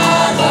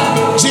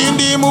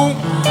 Jindimu,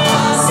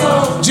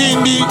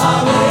 Jindi,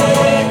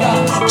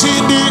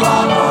 Jindi,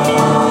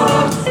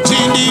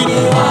 Jindi,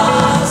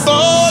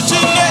 oh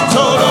Jinde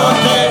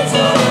Torode,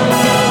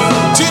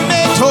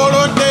 Jinde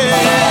Torode,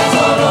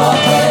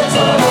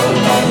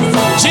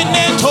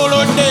 Jinde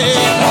Torode.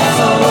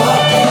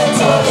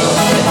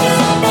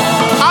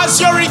 As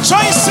you're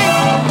rejoicing,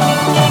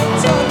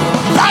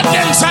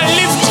 burdens are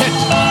lifted.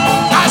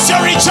 As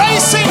you're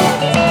rejoicing,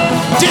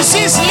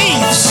 disease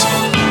leaves.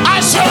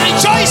 As you're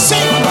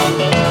rejoicing,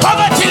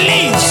 poverty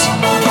leaves.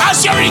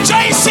 As you're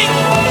rejoicing,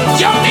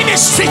 your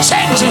ministry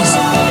changes.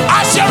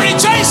 As you're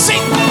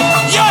rejoicing,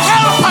 your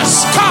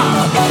helpers come.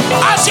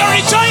 As you're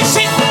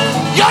rejoicing,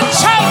 your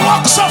child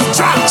walks off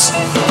drugs.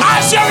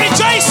 As you're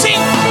rejoicing,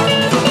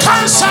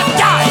 cancer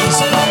dies.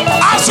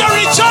 As you're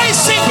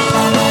rejoicing,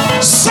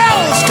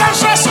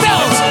 cancerous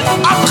cells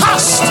are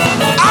cast.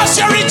 As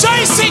you're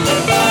rejoicing,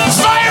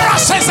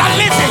 viruses are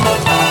living.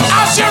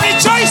 As you're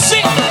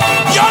rejoicing,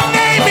 your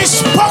name is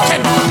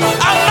spoken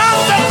among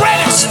the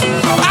greatest.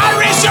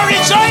 As you're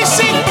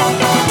rejoicing,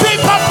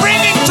 people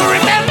bringing to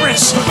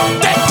remembrance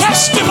the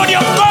testimony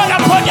of God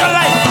upon your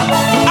life.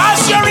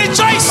 As you're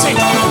rejoicing,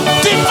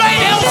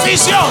 divine health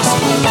is yours.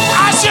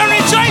 As you're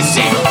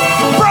rejoicing,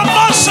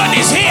 promotion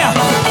is here.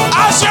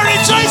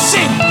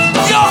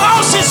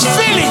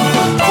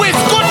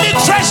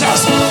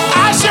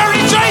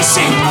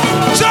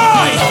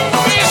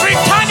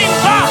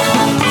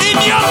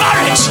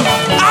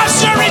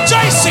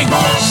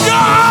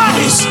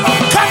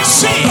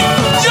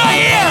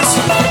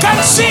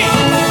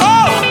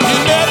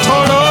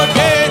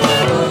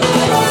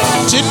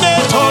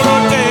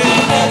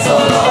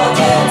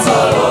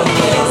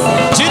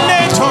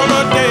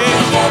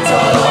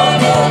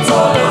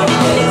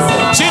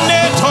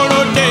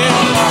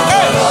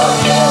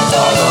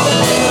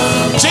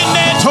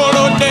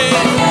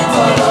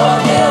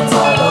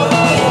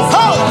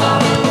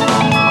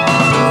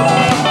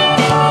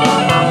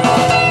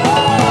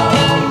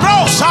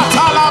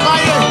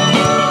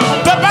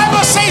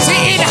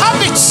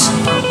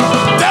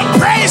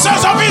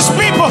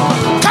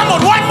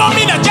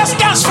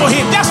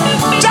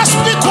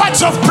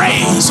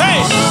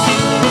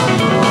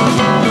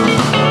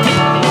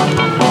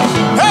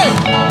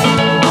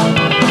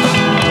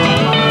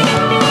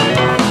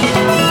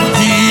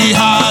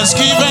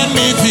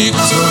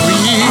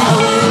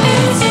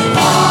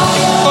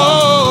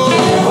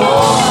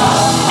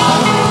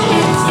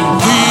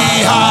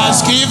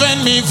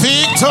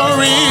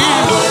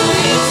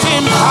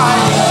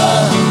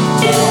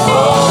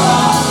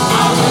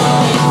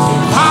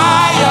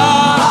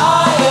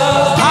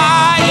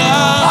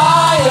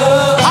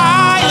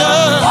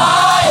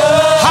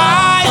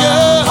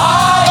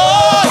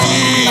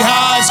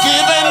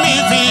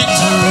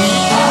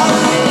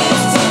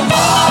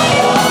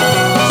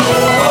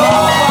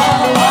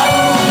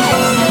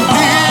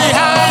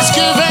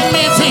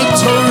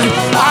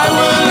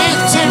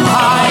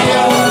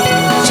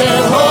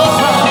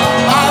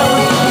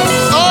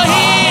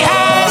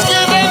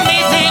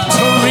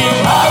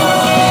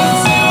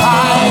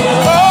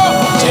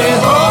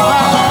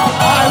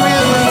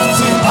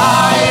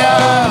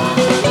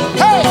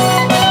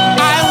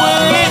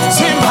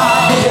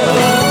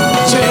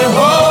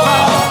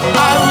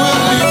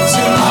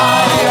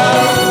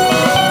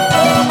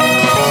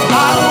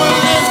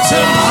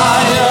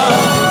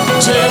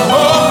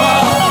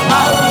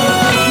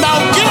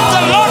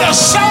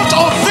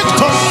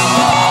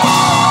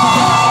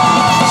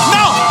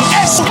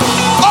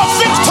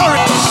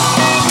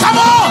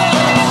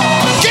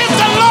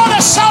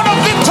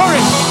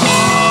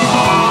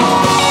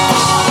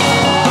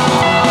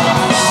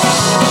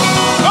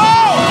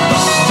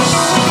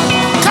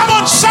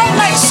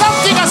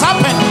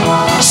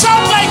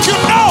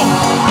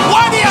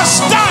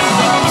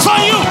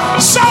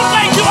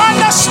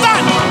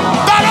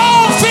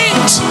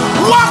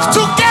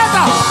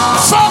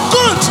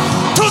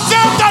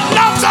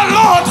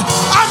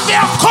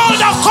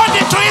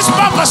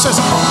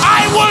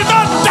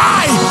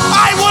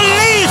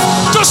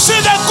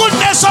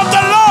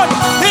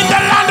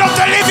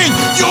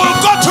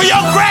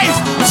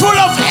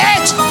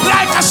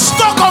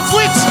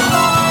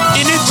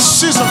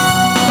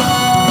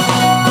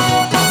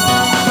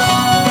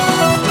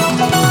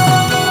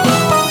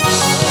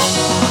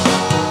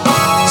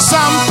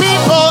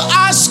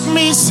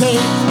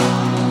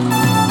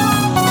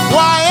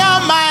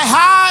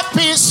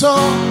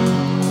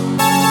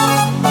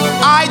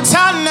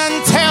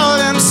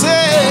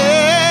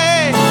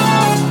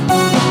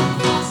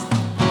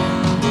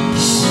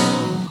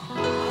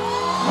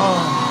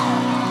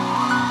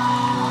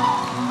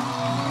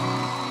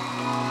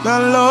 The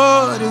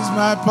Lord is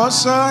my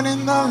portion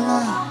in the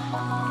land.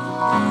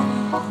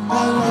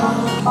 The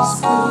Lord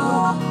is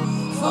good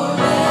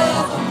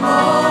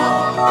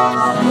forevermore.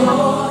 The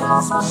Lord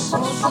is my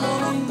portion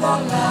in the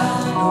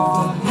land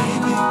of the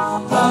living.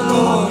 The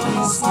Lord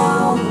is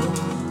good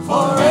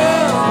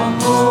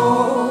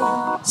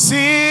forevermore.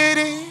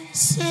 City,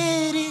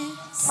 city,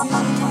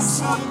 city,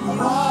 city,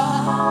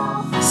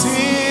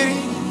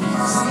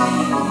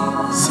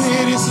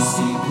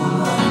 city,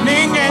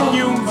 ninge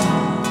nyumba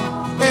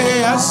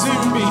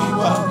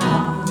asimbiwa.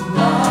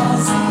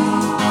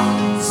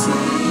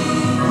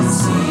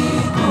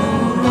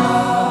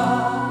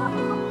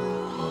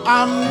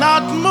 I'm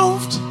not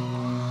moved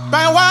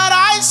by what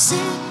I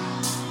see.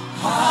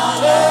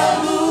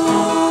 Hallelujah.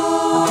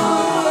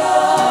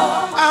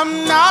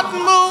 I'm not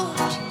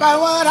moved by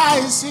what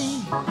I see.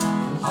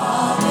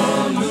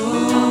 Hallelujah.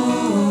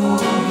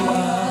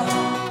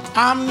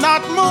 I'm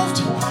not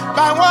moved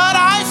by what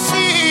I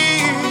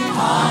feel.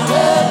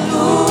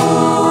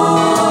 Hallelujah.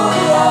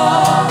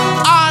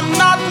 I'm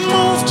not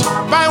moved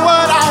by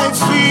what I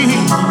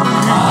feel.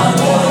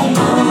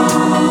 Hallelujah.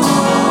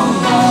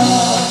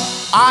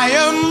 I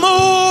am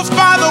moved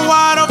by the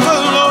word of the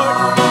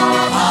Lord.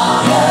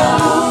 Hallelujah.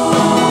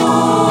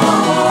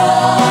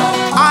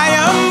 I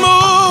am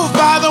moved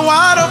by the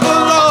word of the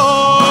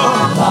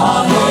Lord.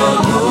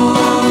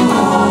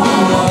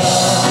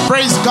 Hallelujah.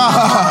 Praise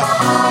God.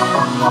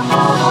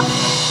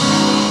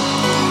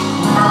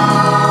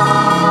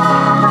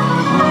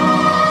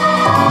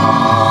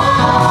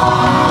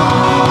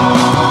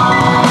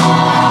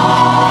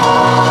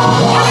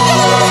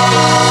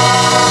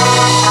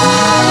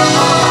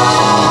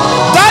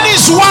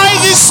 Why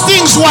these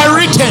things were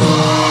written,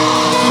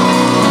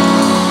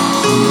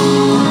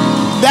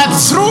 that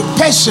through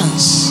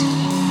patience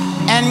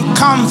and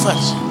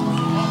comfort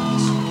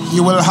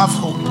you will have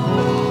hope.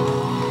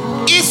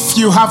 If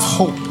you have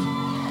hope,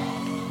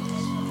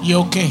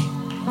 you're okay.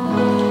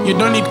 You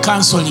don't need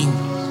counseling.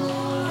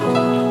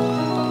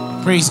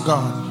 Praise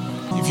God.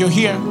 If you're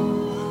here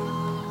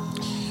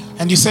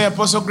and you say,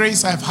 Apostle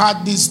Grace, I've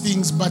heard these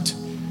things, but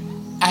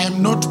I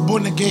am not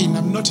born again.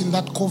 I'm not in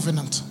that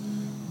covenant.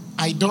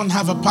 I don't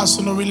have a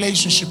personal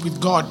relationship with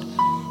God,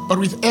 but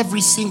with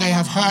everything I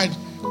have heard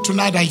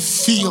tonight, I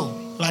feel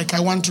like I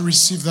want to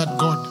receive that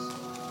God.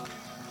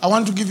 I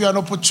want to give you an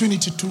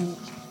opportunity to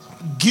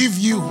give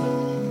you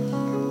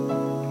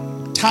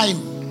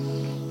time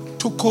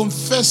to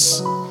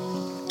confess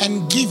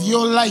and give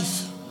your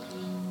life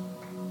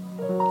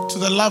to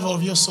the lover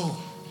of your soul,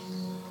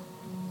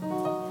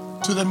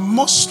 to the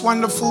most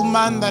wonderful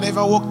man that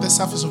ever walked the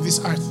surface of this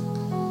earth,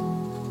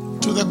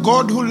 to the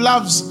God who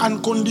loves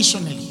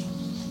unconditionally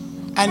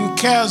and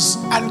cares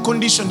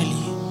unconditionally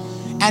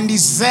and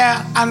is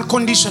there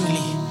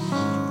unconditionally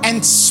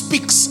and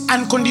speaks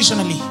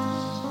unconditionally.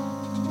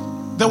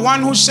 The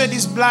one who shed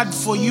his blood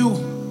for you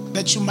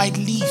that you might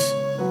live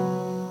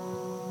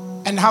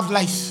and have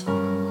life.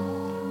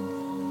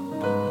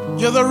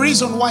 You're the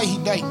reason why he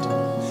died.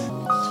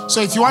 So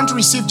if you want to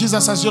receive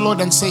Jesus as your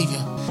Lord and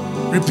Savior,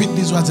 repeat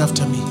these words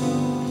after me.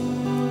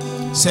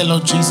 Say,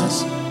 Lord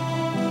Jesus,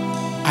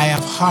 I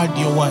have heard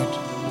your word.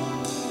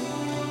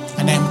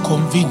 And I am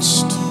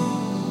convinced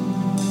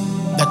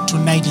that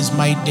tonight is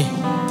my day.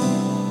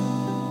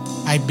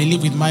 I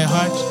believe with my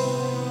heart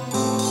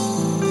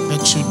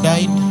that you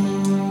died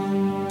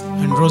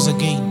and rose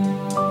again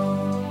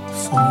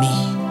for me.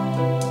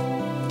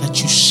 That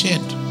you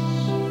shed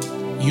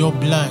your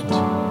blood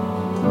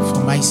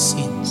for my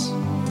sins.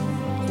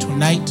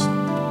 Tonight,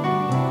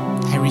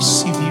 I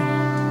receive you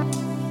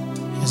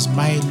as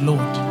my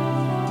Lord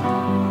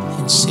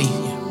and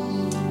Savior.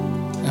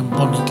 I'm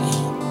born again.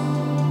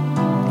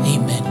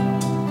 Amen.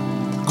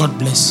 God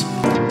bless you.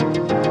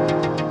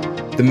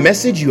 The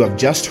message you have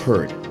just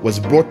heard was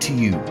brought to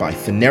you by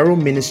Phaneroo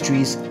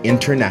Ministries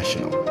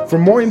International. For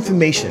more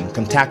information,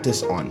 contact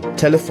us on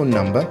telephone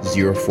number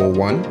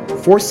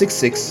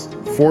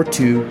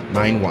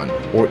 041-466-4291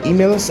 or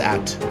email us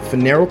at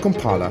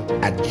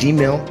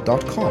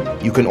phanerokampala@gmail.com.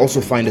 You can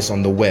also find us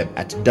on the web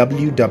at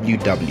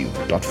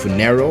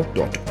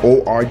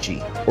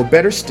www.phaneroo.org. Or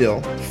better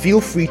still,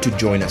 feel free to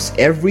join us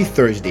every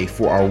Thursday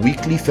for our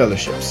weekly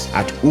fellowships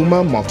at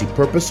Uma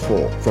Multipurpose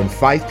Hall from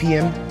 5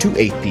 p.m. to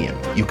 8 p.m.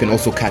 You can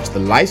also catch the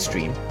live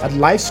stream at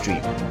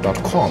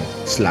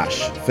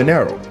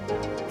livestream.com/Phaneroo.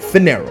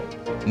 Phaneroo,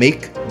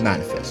 make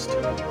manifest.